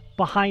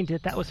behind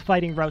it that was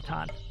fighting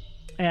Rotan.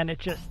 And it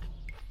just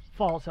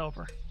falls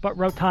over. But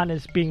Rotan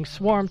is being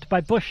swarmed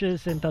by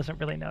bushes and doesn't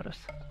really notice.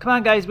 Come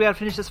on, guys, we gotta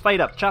finish this fight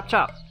up. Chop,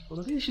 chop.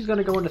 Well, maybe she's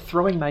gonna go into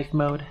throwing knife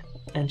mode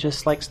and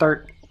just, like,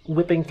 start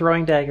whipping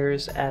throwing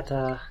daggers at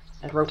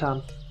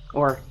Rotan.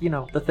 Or, you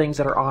know, the things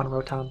that are on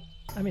Rotan.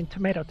 I mean,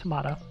 tomato.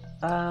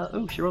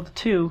 She rolled a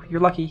 2. You're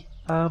lucky.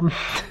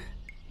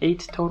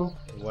 8 total.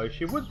 Why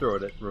she would throw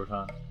it at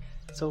Rotan.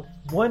 So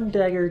 1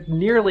 dagger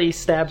nearly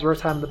stabs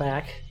Rotan in the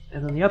back,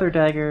 and then the other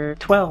dagger,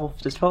 12.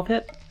 Does 12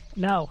 hit?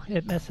 No,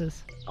 it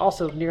misses.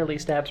 Also nearly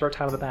stabs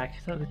Rotan in the back.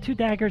 So the 2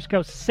 daggers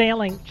go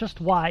sailing just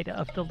wide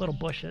of the little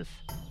bushes.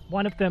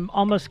 One of them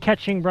almost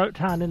catching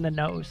Rotan in the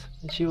nose.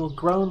 And she will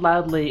groan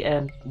loudly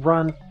and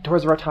run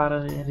towards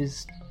Rotan in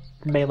his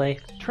melee.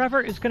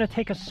 Trevor is going to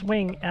take a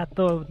swing at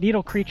the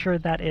needle creature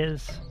that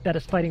is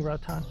fighting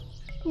Rotan.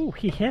 Ooh,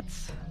 he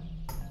hits.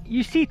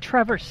 You see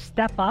Trevor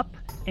step up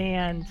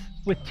and,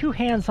 with 2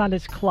 hands on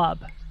his club,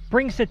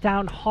 brings it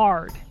down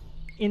hard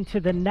into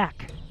the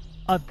neck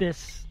of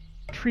this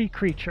tree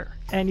creature.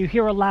 And you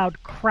hear a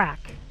loud crack,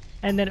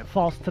 and then it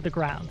falls to the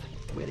ground.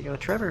 Way to go,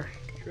 Trevor.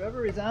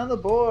 Trevor is on the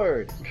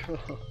board.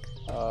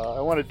 I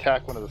want to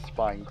attack one of the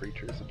spine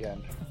creatures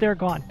again. They're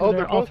gone. Oh,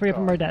 they're all both 3 of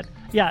them gone. are dead.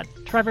 Yeah,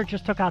 Trevor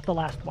just took out the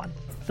last one.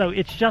 So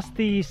it's just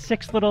the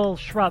 6 little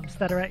shrubs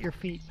that are at your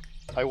feet.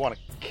 I want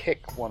to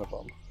kick one of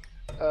them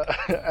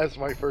as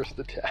my first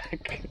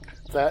attack.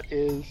 That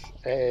is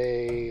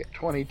a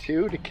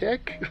 22 to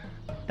kick.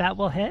 That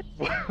will hit.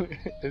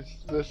 Is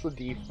this a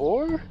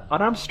D4?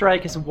 Unarmed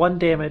strike is 1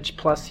 damage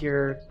plus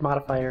your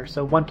modifier,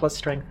 so 1 plus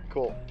strength.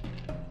 Cool.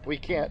 We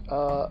can't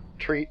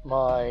treat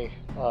my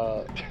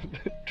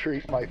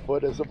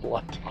foot as a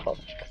blunt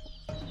object.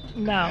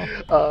 No.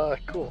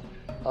 Cool.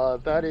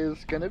 That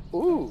is gonna.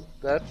 Ooh,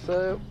 that's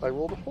I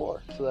rolled a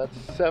 4, so that's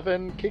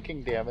 7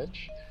 kicking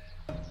damage.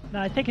 No,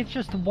 I think it's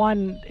just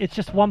 1. It's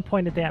just 1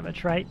 point of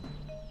damage, right?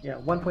 Yeah,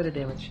 1 point of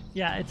damage.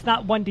 Yeah, it's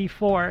not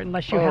 1d4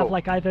 unless you have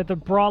like either the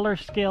brawler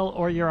skill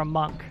or you're a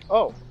monk.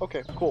 Oh,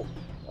 okay, cool.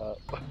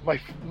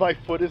 My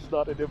foot is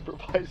not an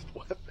improvised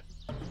weapon.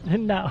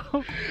 No.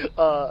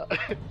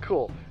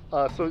 Cool.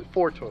 So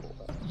 4 total.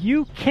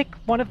 You kick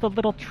one of the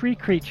little tree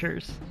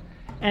creatures,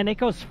 and it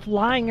goes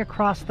flying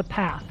across the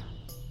path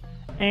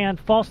and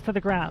falls to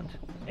the ground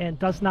and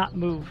does not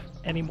move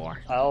anymore.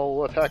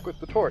 I'll attack with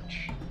the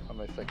torch on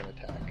my second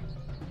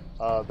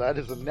attack. That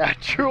is a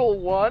natural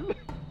 1.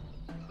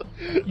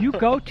 You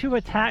go to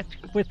attack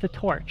with the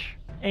torch,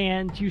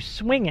 and you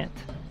swing it,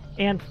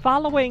 and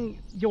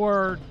following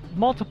your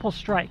multiple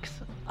strikes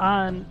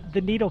on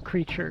the needle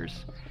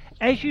creatures,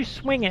 as you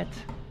swing it,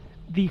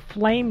 the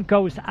flame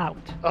goes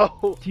out.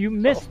 Oh. You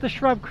miss the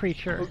shrub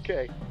creature,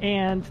 Okay.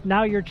 and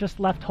now you're just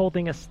left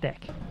holding a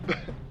stick.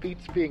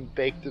 Beats being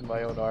baked in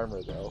my own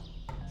armor, though.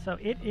 So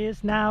it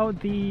is now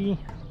the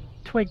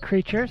twig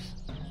creatures.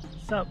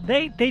 So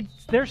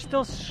they're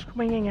still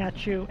swinging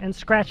at you and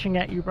scratching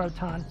at you,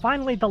 Rotan.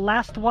 Finally, the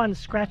last one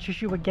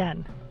scratches you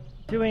again,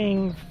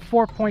 doing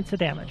 4 points of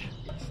damage.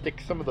 Stick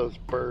some of those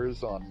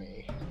burrs on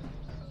me.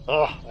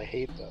 Ugh, I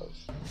hate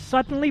those.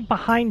 Suddenly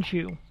behind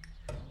you,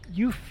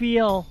 you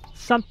feel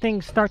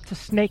something start to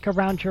snake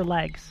around your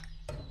legs,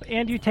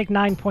 and you take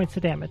 9 points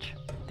of damage.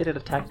 Did it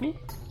attack me?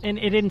 And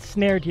it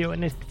ensnared you,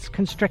 and it's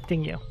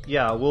constricting you.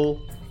 Yeah, we'll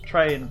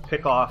try and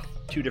pick off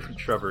two different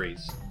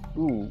shrubberies.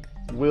 Ooh,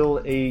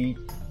 will a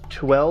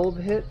 12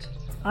 hit?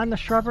 On the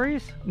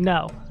shrubberies?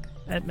 No,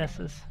 it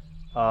misses.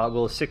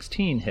 Will a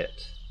 16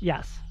 hit?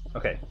 Yes.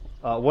 Okay.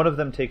 One of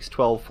them takes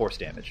 12 force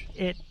damage.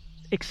 It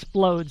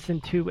explodes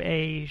into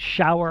a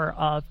shower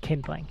of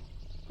kindling.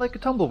 Like a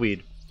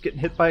tumbleweed getting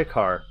hit by a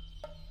car.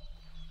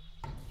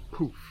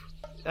 Poof.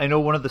 I know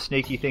one of the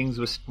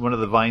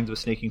vines was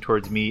snaking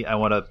towards me. I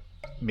want to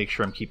make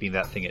sure I'm keeping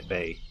that thing at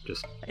bay.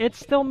 It's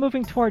still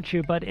moving towards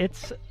you, but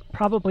it's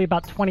probably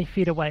about 20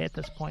 feet away at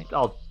this point.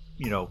 I'll,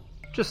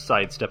 just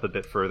sidestep a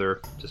bit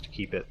further just to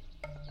keep it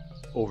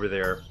over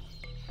there.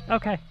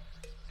 Okay.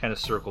 Kind of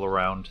circle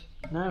around.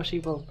 Now she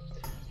will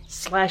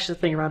slash the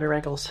thing around her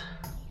ankles.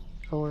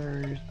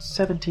 For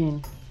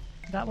 17.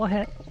 That will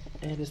hit.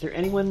 And is there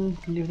anyone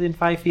within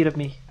 5 feet of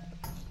me?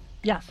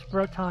 Yes,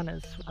 Rotan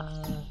is.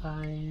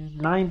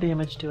 9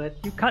 damage to it.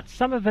 You cut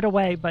some of it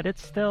away, but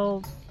it's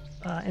still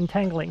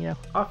entangling you.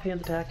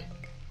 Offhand attack.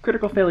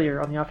 Critical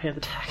failure on the offhand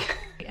attack.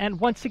 And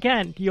once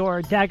again,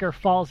 your dagger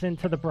falls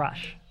into the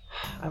brush.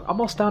 I'm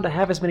almost down to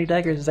half as many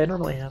daggers as I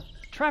normally have.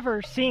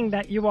 Trevor, seeing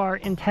that you are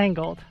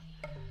entangled,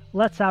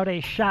 lets out a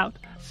shout.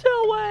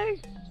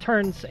 Silway!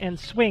 Turns and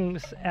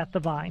swings at the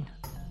vine.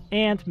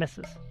 And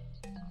misses.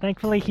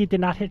 Thankfully, he did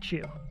not hit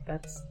you.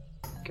 That's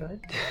good.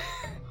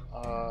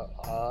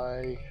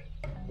 I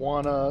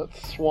wanna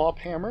swap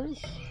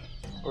hammers,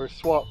 or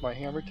swap my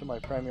hammer to my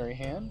primary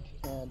hand,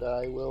 and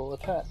I will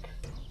attack.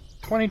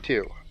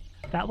 22.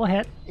 That will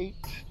hit. 8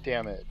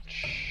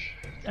 damage.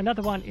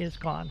 Another one is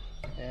gone.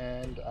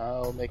 And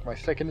I'll make my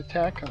second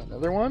attack on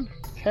another one.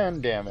 10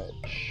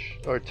 damage.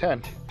 Or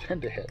 10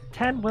 to hit.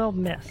 10 will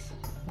miss.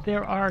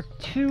 There are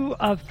 2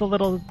 of the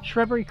little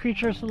shrubbery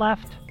creatures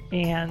left,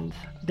 and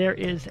there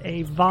is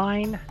a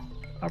vine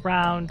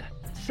around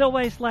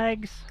Silway's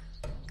legs.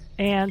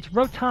 And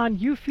Rotan,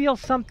 you feel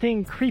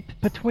something creep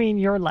between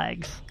your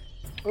legs.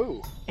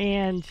 Ooh.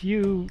 And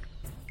you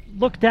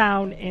look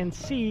down and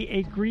see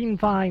a green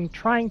vine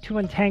trying to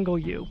entangle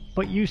you,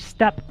 but you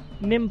step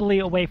nimbly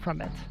away from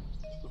it.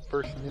 It's the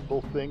first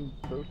nimble thing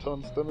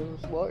Rotan's done in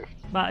his life.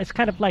 It's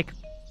kind of like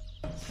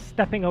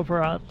stepping over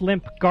a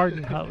limp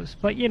garden hose,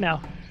 but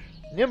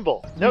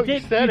Nimble. No, you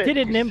said it. You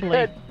did it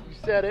nimbly. You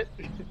said it.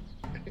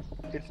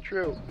 It's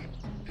true.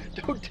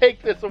 Don't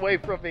take this away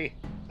from me.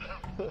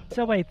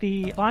 So wait,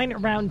 the vine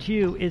around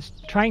you is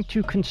trying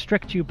to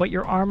constrict you, but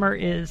your armor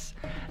is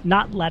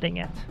not letting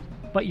it.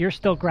 But you're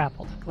still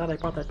grappled. Glad I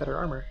brought that better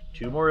armor.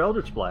 2 more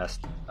Eldritch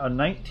Blast. A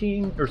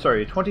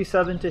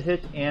 27 to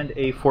hit and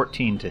a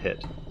 14 to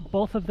hit.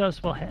 Both of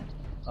those will hit.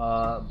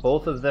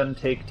 Both of them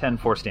take 10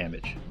 force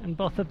damage. And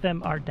both of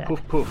them are dead.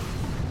 Poof,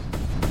 poof.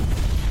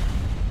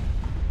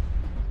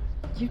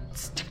 You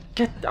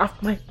get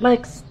off my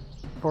legs!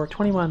 For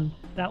 21.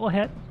 That will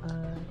hit.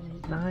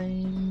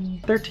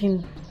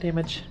 13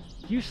 damage.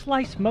 You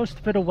slice most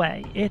of it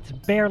away. It's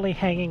barely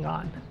hanging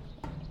on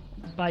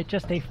by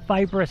just a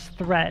fibrous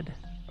thread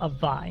of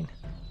vine.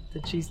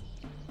 And she's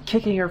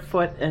kicking her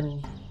foot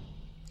and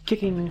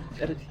kicking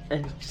at it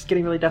and just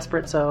getting really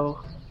desperate, and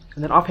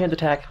then offhand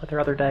attack with her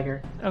other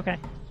dagger. Okay.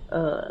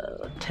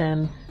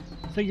 10.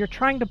 So you're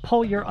trying to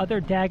pull your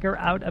other dagger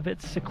out of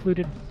its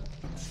secluded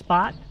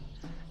spot,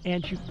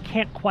 and you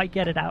can't quite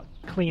get it out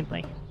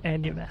cleanly,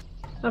 and you miss.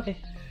 Okay.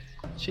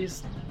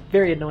 She's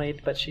very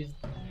annoyed, but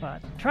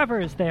But Trevor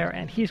is there,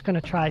 and he's going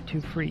to try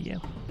to free you.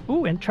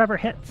 Ooh, and Trevor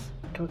hits.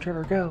 Go,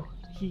 Trevor, go.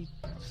 He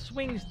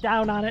swings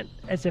down on it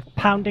as if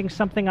pounding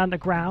something on the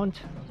ground,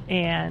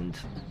 and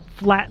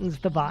flattens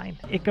the vine.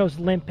 It goes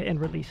limp and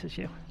releases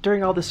you.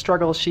 During all this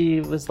struggle,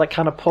 she was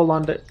kind of pulled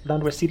onto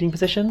a seating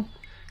position,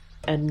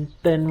 and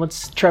then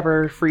once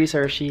Trevor frees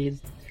her, she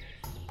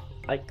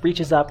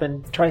reaches up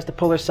and tries to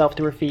pull herself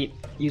to her feet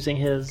using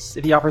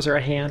if he offers her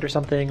a hand or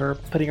something, or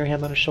putting her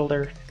hand on his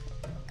shoulder.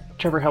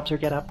 Trevor helps her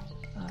get up.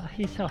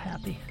 He's so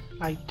happy.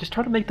 I just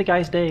try to make the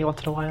guy's day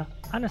once in a while.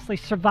 Honestly,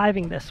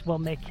 surviving this will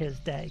make his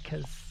day,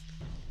 because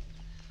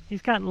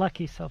he's gotten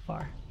lucky so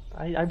far.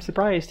 I'm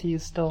surprised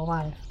he's still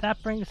alive.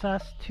 That brings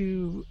us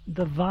to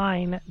the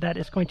vine that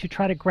is going to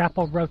try to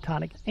grapple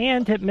Rotan,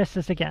 and it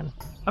misses again.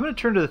 I'm going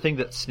to turn to the thing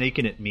that's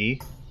snaking at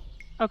me,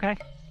 Okay.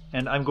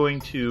 and I'm going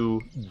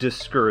to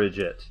discourage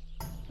it.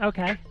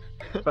 Okay.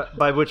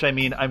 By which I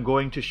mean I'm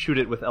going to shoot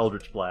it with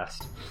Eldritch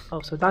Blast. Oh,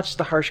 so not just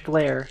a harsh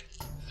glare.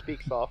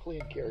 Speak softly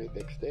and carry a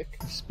big stick.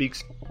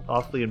 Speaks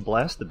softly and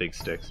blast the big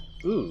sticks.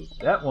 Ooh,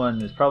 that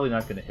one is probably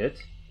not going to hit.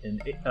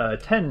 And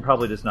 10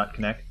 probably does not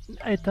connect.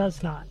 It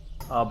does not.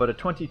 But a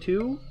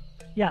 22?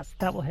 Yes,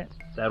 that will hit.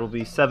 That'll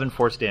be 7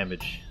 force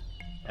damage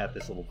at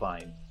this little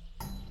vine.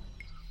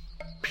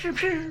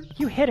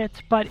 You hit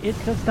it, but it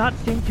does not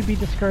seem to be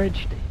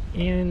discouraged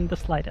in the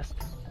slightest.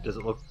 Does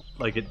it look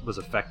like it was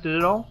affected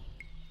at all?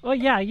 Well,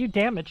 yeah, you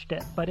damaged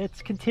it, but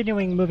it's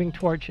continuing moving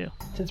towards you.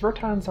 Since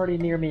Rotan's already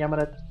near me, I'm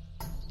gonna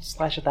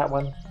slash at that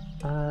one.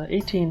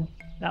 18.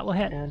 That will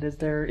hit. And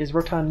is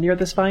Rotan near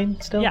this vine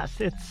still?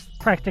 Yes, it's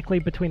practically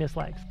between his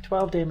legs.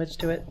 12 damage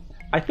to it.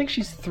 I think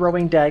she's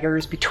throwing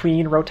daggers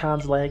between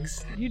Rotan's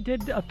legs. You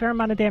did a fair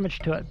amount of damage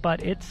to it,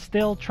 but it's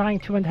still trying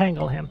to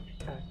entangle him.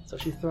 Okay, so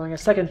she's throwing a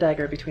second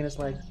dagger between his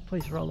legs.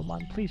 Please roll a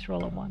 1. Please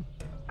roll a 1.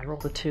 I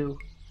rolled a 2.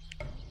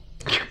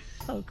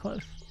 So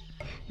close.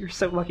 You're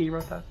so lucky,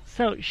 Rotan.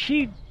 So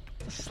she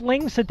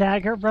slings a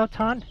dagger,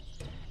 Rotan,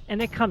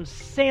 and it comes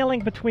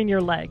sailing between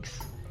your legs,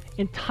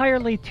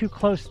 entirely too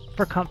close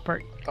for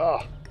comfort.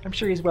 I'm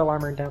sure he's well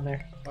armored down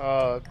there.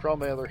 Draw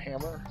my other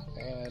hammer,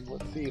 and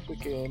let's see if we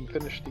can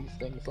finish these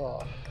things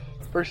off.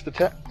 First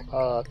attack,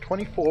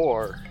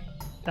 24.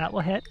 That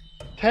will hit.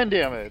 10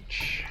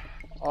 damage.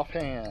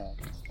 Offhand.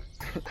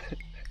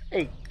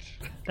 8.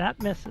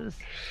 That misses.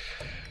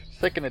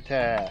 Second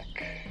attack,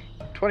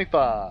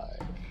 25.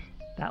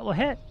 That will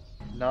hit.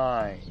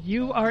 9.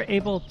 You are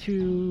able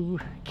to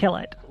kill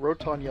it.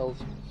 Rotan yells,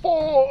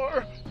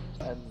 4!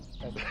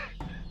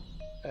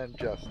 And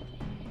just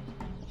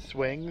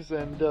swings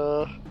and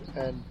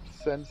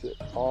sends it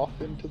off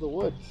into the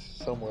woods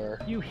somewhere.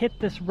 You hit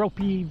this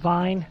ropey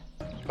vine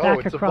Oh,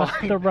 back it's across a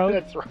vine. the road.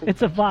 That's right.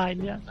 It's a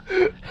vine, yeah.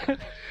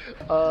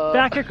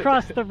 Back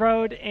across the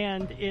road,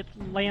 and it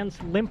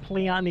lands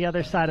limply on the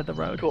other side of the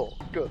road. Cool,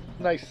 good.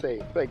 Nice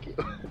save, thank you.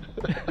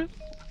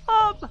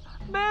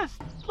 Miss,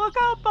 look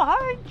out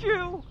behind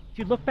you!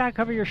 You look back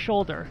over your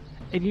shoulder,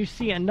 and you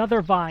see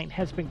another vine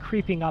has been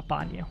creeping up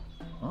on you.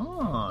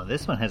 Oh,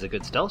 this one has a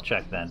good stealth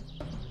check then.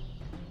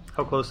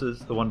 How close is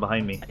the one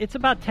behind me? It's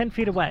about 10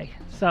 feet away,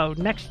 so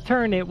next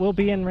turn it will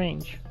be in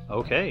range.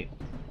 Okay.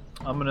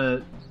 I'm going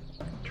to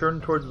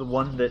turn towards the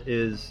one that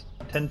is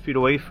 10 feet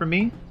away from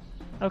me.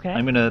 Okay.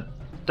 I'm going to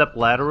step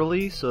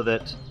laterally so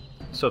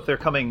if they're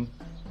coming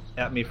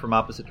at me from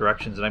opposite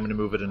directions, and I'm going to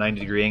move at a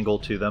 90-degree angle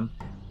to them.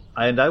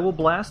 And I will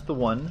blast the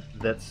one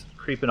that's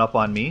creeping up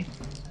on me.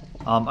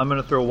 I'm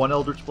going to throw one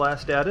Eldritch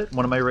Blast at it,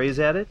 one of my rays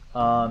at it,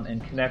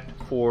 and connect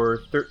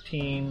for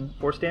 13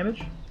 force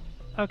damage.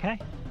 Okay.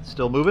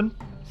 Still moving.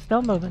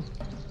 Still moving.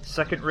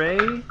 Second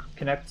ray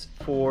connects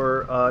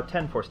for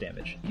 10 force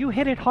damage. You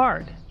hit it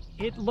hard.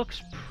 It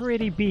looks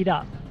pretty beat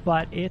up,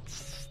 but it's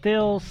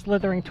still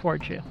slithering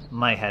towards you.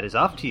 My hat is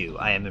off to you.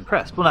 I am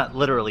impressed. Well, not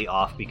literally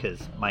off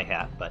because my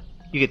hat, but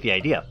you get the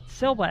idea.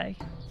 Silway,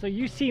 so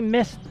you see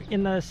Mist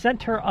in the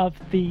center of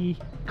the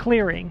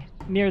clearing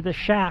near the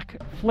shack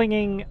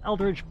flinging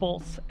Eldritch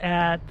Bolts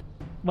at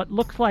what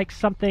looks like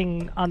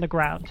something on the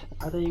ground.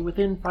 Are they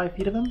within 5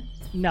 feet of him?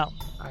 No.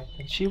 Alright,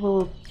 then she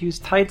will use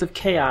Tides of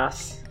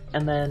Chaos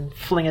and then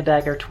fling a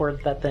dagger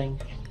toward that thing.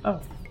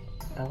 Oh,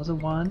 that was a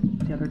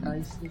 1. The other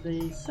dice is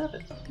a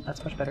 7.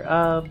 That's much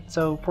better.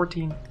 So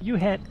 14. You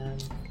hit.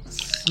 And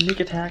sneak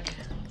attack.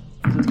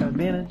 So it's got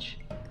advantage.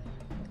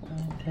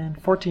 10,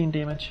 14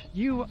 damage.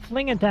 You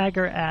fling a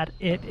dagger at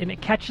it, and it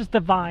catches the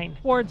vine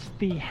towards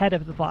the head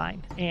of the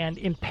vine and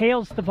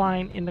impales the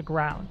vine in the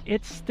ground.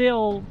 It's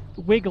still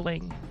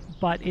wiggling,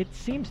 but it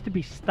seems to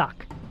be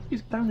stuck.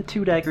 She's down to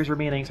 2 daggers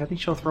remaining, so I think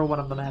she'll throw one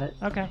of them at it.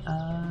 Okay.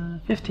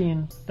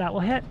 15. That will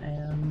hit.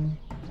 And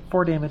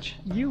 4 damage.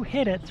 You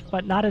hit it,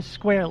 but not as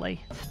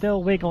squarely. It's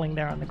still wiggling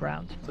there on the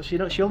ground. So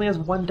she only has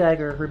 1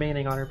 dagger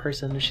remaining on her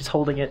person, and she's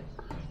holding it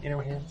in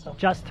her hand. So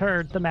Just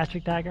the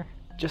magic dagger.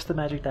 just the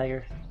magic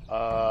dagger.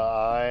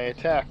 I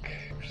attack.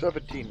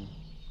 17.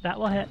 That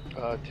will hit.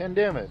 10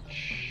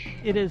 damage.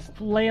 It is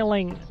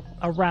flailing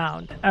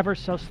around ever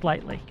so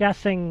slightly.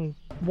 Guessing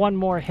one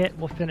more hit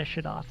will finish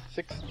it off.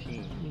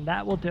 16. And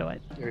that will do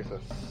it. There's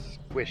a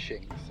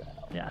squishing sound.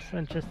 Yes,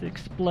 and it just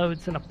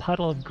explodes in a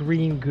puddle of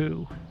green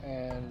goo.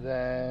 And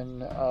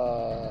then,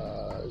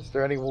 is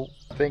there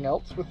anything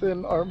else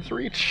within arm's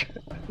reach?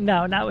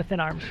 No, not within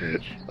arm's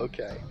reach.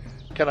 Okay.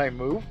 Can I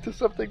move to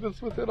something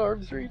that's within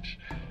arm's reach?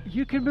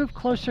 You can move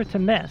closer to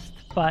Mist,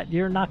 but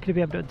you're not going to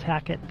be able to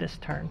attack it this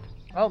turn.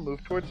 I'll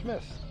move towards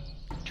Mist.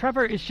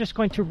 Trevor is just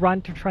going to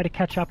run to try to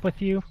catch up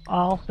with you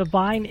all. The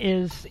vine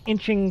is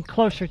inching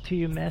closer to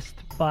you, Mist,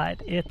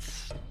 but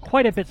it's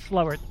quite a bit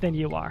slower than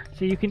you are,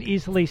 so you can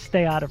easily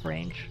stay out of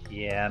range.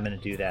 Yeah, I'm going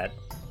to do that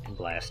and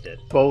blast it.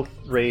 Both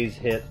rays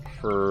hit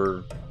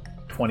for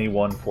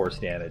 21 force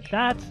damage.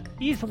 That's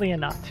easily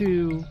enough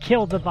to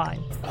kill the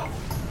vine.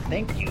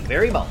 Thank you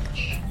very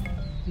much.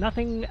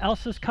 Nothing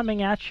else is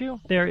coming at you.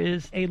 There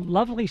is a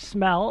lovely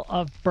smell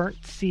of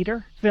burnt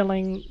cedar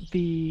filling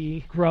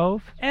the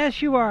grove.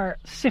 As you are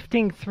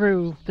sifting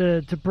through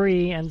the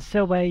debris and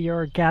Silway,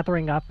 you're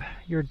gathering up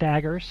your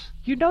daggers,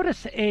 you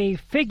notice a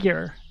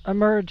figure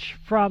emerge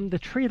from the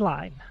tree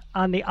line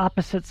on the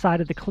opposite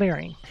side of the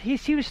clearing. He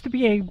seems to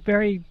be a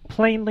very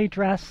plainly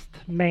dressed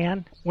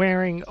man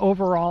wearing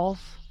overalls,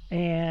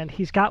 and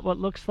he's got what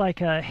looks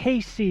like a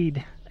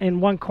hayseed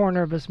in one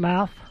corner of his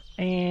mouth.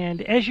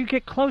 And as you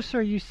get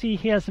closer, you see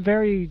he has a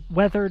very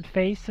weathered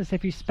face, as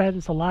if he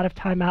spends a lot of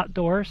time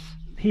outdoors.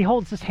 He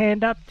holds his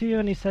hand up to you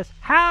and he says,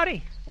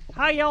 "Howdy!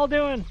 How y'all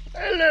doing?"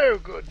 Hello,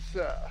 good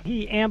sir.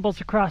 He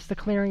ambles across the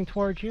clearing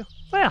towards you.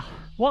 "Well,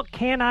 what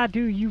can I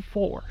do you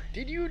for?"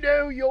 Did you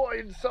know you're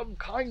in some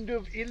kind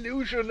of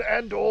illusion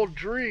and or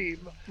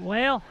dream?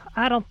 "Well,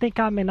 I don't think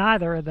I'm in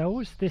either of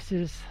those. This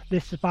is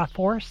my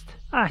forest.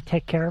 I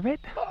take care of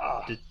it."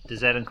 Does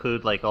that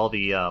include like all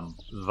the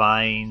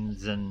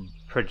vines and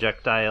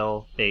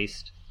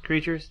projectile-based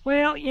creatures?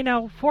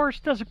 "Well,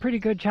 forest does a pretty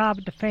good job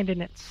of defending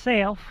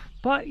itself.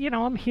 but,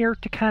 I'm here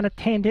to kind of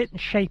tend it and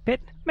shape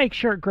it, make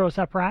sure it grows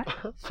up right.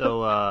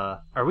 So,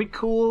 are we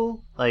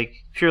cool? Like,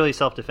 purely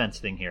self-defense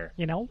thing here.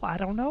 I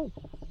don't know.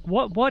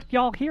 What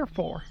y'all here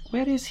for?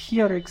 Where is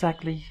here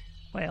exactly?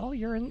 Well,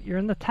 you're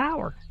in the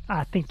tower.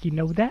 I think you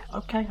know that.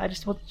 Okay, I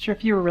just wasn't sure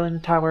if you were really in the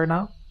tower or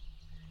not.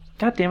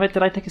 God damn it,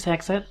 did I take his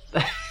accent?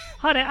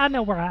 Honey, I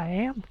know where I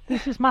am.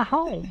 This is my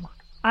home.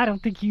 I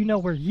don't think you know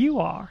where you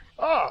are.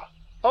 Ah,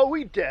 are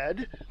we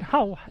dead?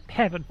 Oh,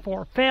 heaven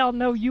forfend,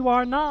 no, you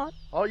are not.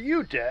 Are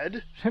you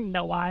dead?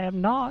 No, I am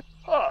not.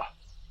 Ah,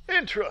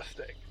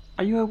 interesting.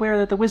 Are you aware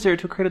that the wizard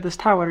who created this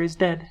tower is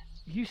dead?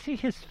 You see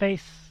his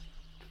face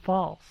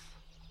false.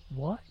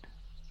 What?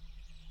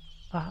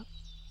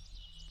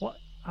 What?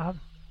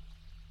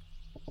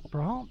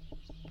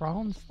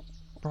 Braun's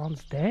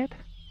dead?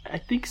 I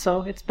think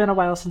so. It's been a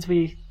while since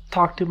we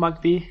talked to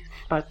Mugby,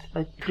 but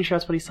I'm pretty sure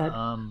that's what he said.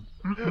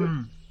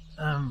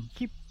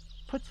 He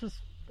puts his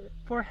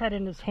forehead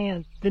in his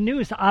hand. The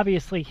news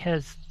obviously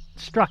has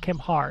struck him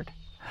hard.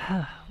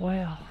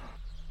 Well,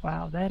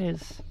 wow, that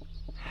is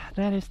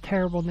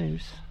terrible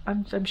news.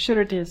 I'm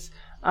sure it is.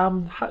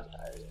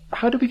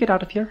 How do we get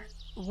out of here?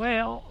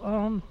 Well,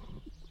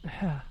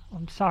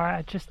 I'm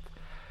sorry,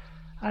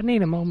 I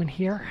need a moment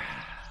here.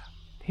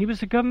 He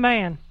was a good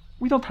man.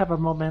 We don't have a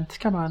moment.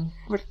 Come on.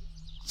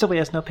 Silly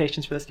has no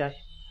patience for this guy.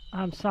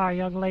 I'm sorry,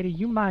 young lady,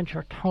 you mind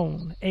your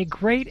tone. A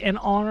great and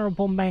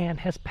honorable man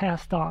has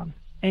passed on,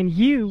 and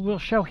you will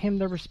show him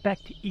the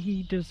respect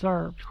he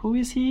deserved. Who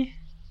is he?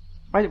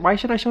 Why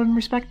should I show him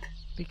respect?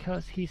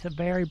 Because he's a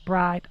very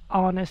bright,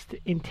 honest,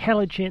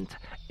 intelligent,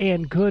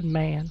 and good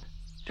man.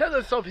 Tell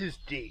us of his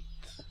deeds.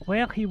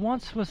 Well, he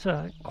once was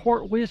a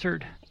court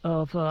wizard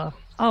of,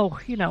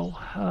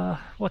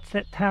 what's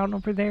that town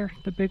over there?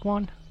 The big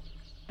one?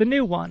 The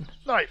new one.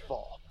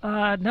 Nightfall.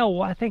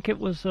 No, I think it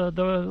was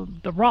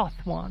the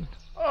Roth one.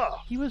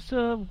 Ah, He was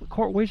a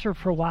court wizard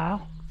for a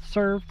while,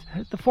 served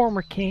the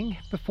former king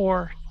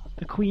before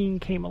the queen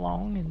came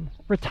along and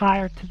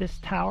retired to this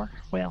tower.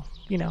 Well,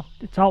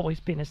 it's always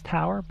been his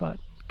tower, but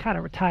kind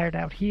of retired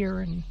out here,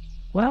 and,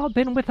 well, I've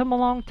been with him a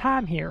long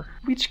time here.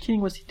 Which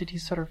king did he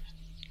serve?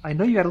 I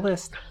know you got a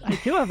list. I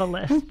do have a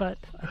list, but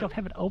I don't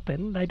have it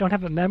open. I don't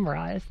have it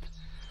memorized.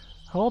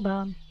 Hold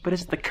on. But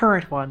is it the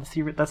current one?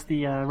 See, that's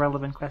the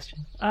relevant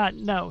question.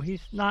 No,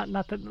 he's not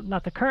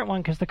the current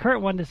one, because the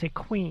current one is a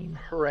queen.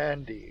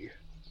 Randy.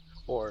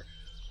 Or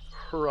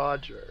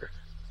Roger.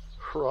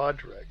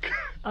 Roderick.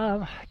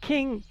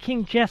 King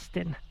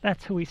Jestin.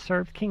 That's who he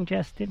served, King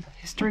Jestin.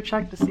 History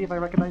check to see if I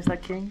recognize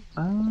that king.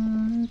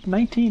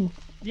 19.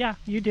 Yeah,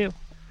 you do.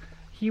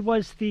 He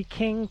was the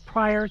king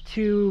prior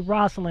to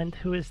Rosalind,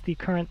 who is the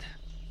current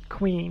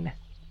queen.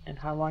 And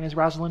how long has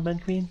Rosalind been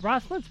queen?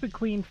 Rosalind's been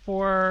queen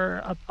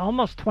for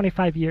almost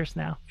 25 years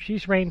now.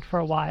 She's reigned for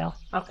a while.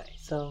 Okay,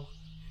 so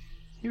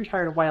he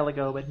retired a while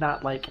ago, but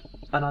not like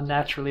an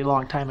unnaturally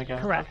long time ago.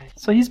 Correct. Okay.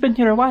 So he's been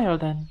here a while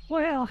then.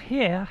 Well,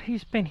 yeah,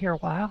 he's been here a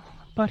while,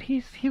 but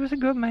he was a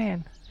good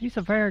man. He's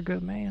a very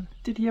good man.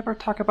 Did he ever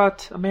talk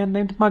about a man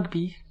named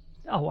Mugby?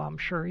 Oh, I'm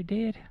sure he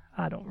did.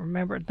 I don't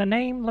remember the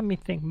name. Let me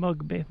think.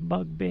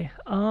 Mugby.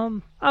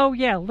 Oh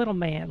yeah, little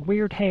man,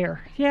 weird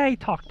hair. Yeah, he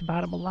talked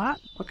about him a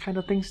lot. What kind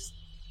of things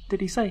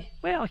did he say?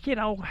 Well,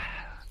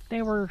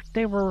 they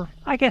were,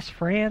 I guess,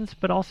 friends,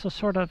 but also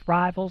sort of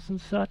rivals and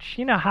such.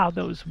 You know how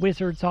those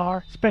wizards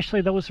are,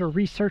 especially those who are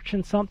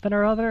researching something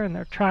or other, and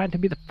they're trying to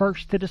be the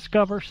first to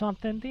discover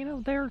something.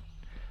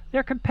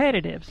 They're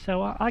competitive.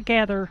 So I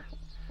gather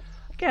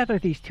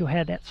these two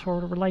had that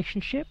sort of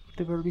relationship.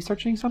 They were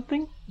researching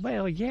something?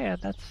 Well, yeah,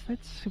 that's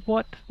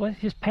what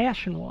his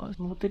passion was.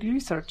 What did he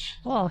research?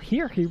 Well,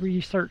 here he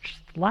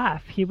researched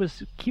life. He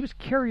was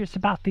curious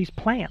about these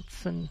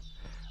plants and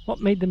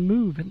what made them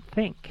move and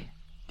think.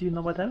 Do you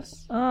know what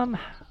else?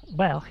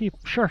 Well, he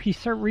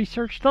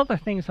researched other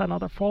things on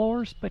other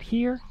floors, but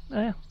here,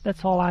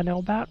 that's all I know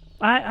about.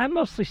 I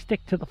mostly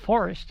stick to the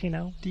forest,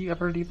 Do you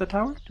ever leave the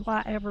tower? Do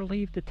I ever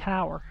leave the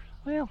tower?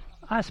 Well,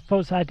 I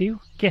suppose I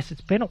do. Guess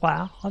it's been a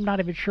while. I'm not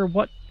even sure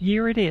what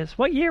year it is.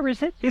 What year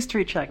is it?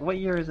 History check. What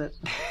year is it?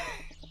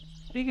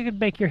 You could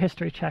make your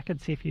history check and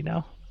see if you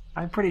know.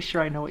 I'm pretty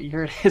sure I know what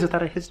year it is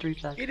without a history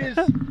check. It is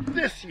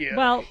this year.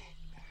 Well,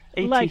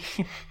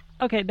 18.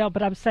 Okay, no,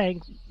 but I'm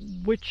saying,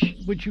 which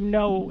would you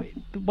know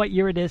what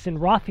year it is in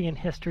Rothian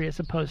history as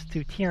opposed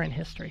to Tyrian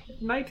history?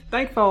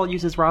 Nightfall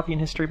uses Rothian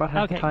history about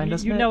half the time,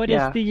 doesn't it? You know it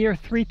is the year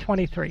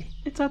 323.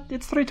 It's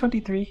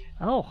 323.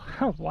 Oh,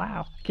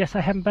 wow. Guess I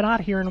haven't been out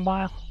here in a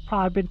while.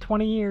 Probably been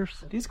 20 years.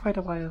 It is quite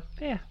a while.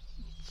 Yeah,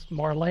 it's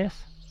more or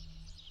less.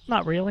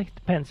 Not really.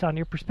 Depends on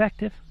your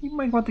perspective. You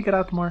might want to get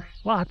out more.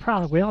 Well, I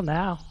probably will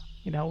now.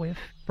 If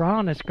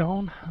Braun is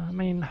gone,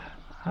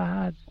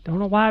 I don't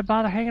know why I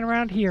bother hanging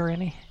around here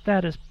any.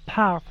 That is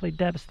powerfully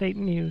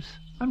devastating news.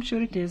 I'm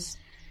sure it is.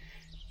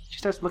 She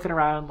starts looking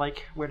around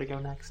like where to go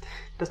next.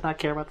 Does not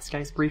care about this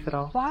guy's brief at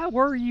all. Why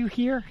were you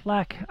here?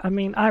 I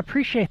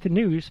appreciate the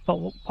news, but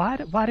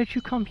why did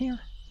you come here?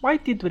 Why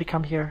did we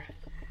come here?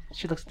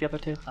 She looks at the other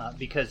two.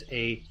 Because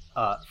a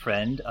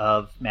friend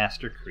of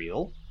Master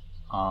Creel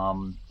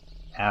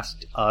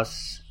asked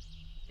us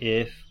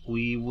if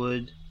we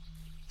would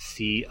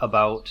see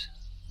about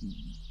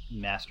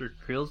Master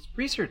Krill's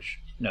research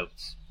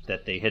notes,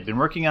 that they had been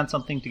working on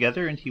something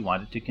together and he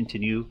wanted to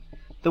continue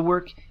the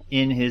work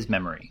in his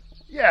memory.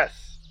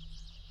 Yes.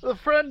 The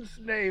friend's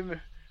name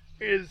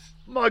is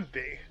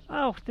Mugby.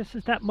 Oh, this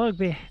is that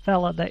Mugby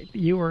fella that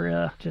you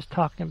were just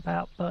talking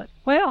about. But,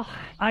 well,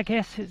 I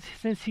guess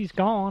since he's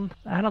gone,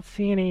 I don't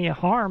see any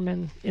harm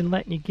in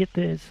letting you get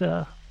this,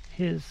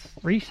 his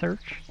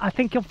research. I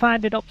think you'll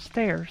find it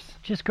upstairs.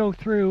 Just go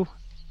through,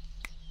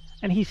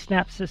 and he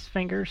snaps his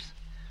fingers,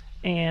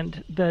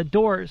 and the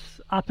doors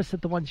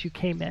opposite the ones you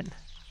came in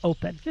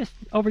open. Just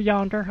over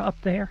yonder,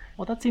 up there.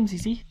 Well, that seems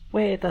easy.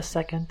 Wait a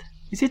second.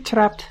 Is he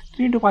trapped?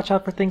 Do you need to watch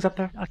out for things up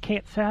there? I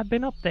can't say I've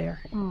been up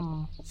there.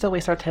 So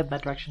we start heading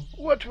that direction.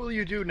 What will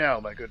you do now,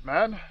 my good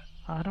man?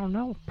 I don't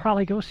know.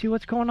 Probably go see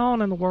what's going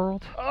on in the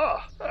world.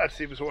 Ah, that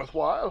seems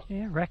worthwhile.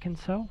 Yeah, reckon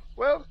so.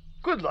 Well,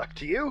 good luck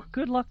to you.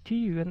 Good luck to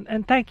you,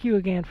 and thank you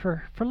again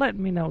for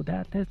letting me know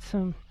that. It's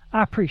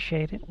I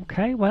appreciate it.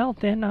 Okay, well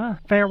then,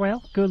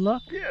 farewell. Good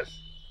luck. Yes,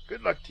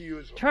 good luck to you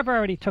as well. Trevor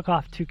already took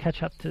off to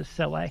catch up to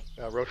Silway.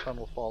 Rotan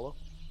will follow.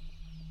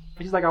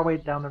 He's like our way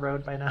down the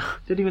road by now.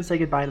 Didn't even say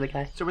goodbye to the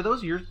guy. So were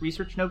those your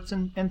research notes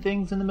and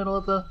things in the middle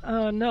of the...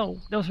 No,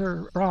 those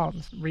are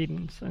Ron's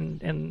readings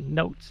and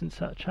notes and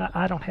such.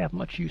 I don't have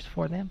much use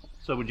for them.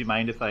 So would you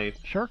mind if I...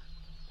 Sure.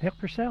 Help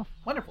yourself.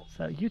 Wonderful.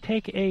 So you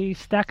take a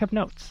stack of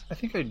notes. I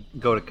think I'd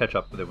go to catch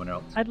up with everyone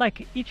else. I'd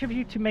like each of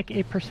you to make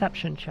a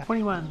perception check.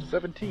 21.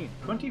 17.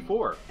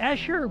 24.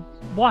 As you're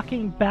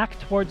walking back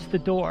towards the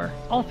door,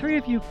 all three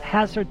of you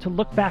hazard to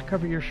look back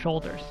over your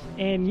shoulders,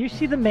 and you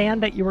see the man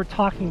that you were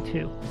talking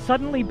to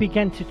suddenly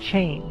begin to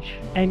change,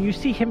 and you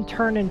see him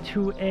turn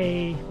into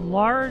a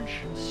large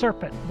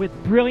serpent with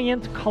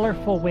brilliant,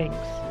 colorful wings.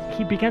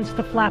 He begins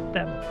to flap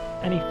them,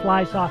 and he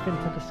flies off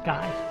into the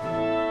sky.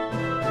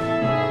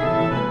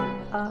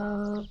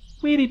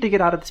 We need to get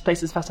out of this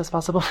place as fast as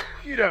possible.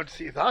 You don't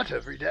see that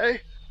every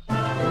day.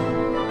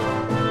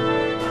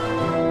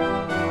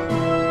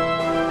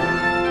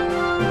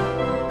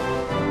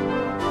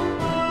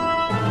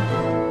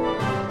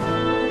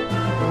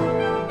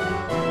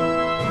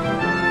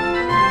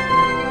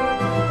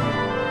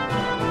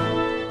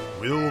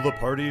 Will the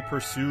party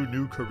pursue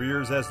new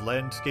careers as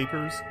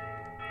landscapers?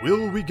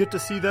 Will we get to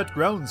see that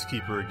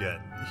groundskeeper again?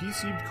 He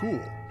seemed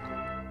cool.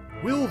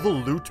 Will the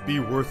loot be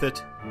worth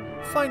it?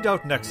 Find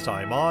out next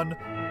time on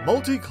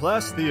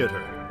Multiclass Theater.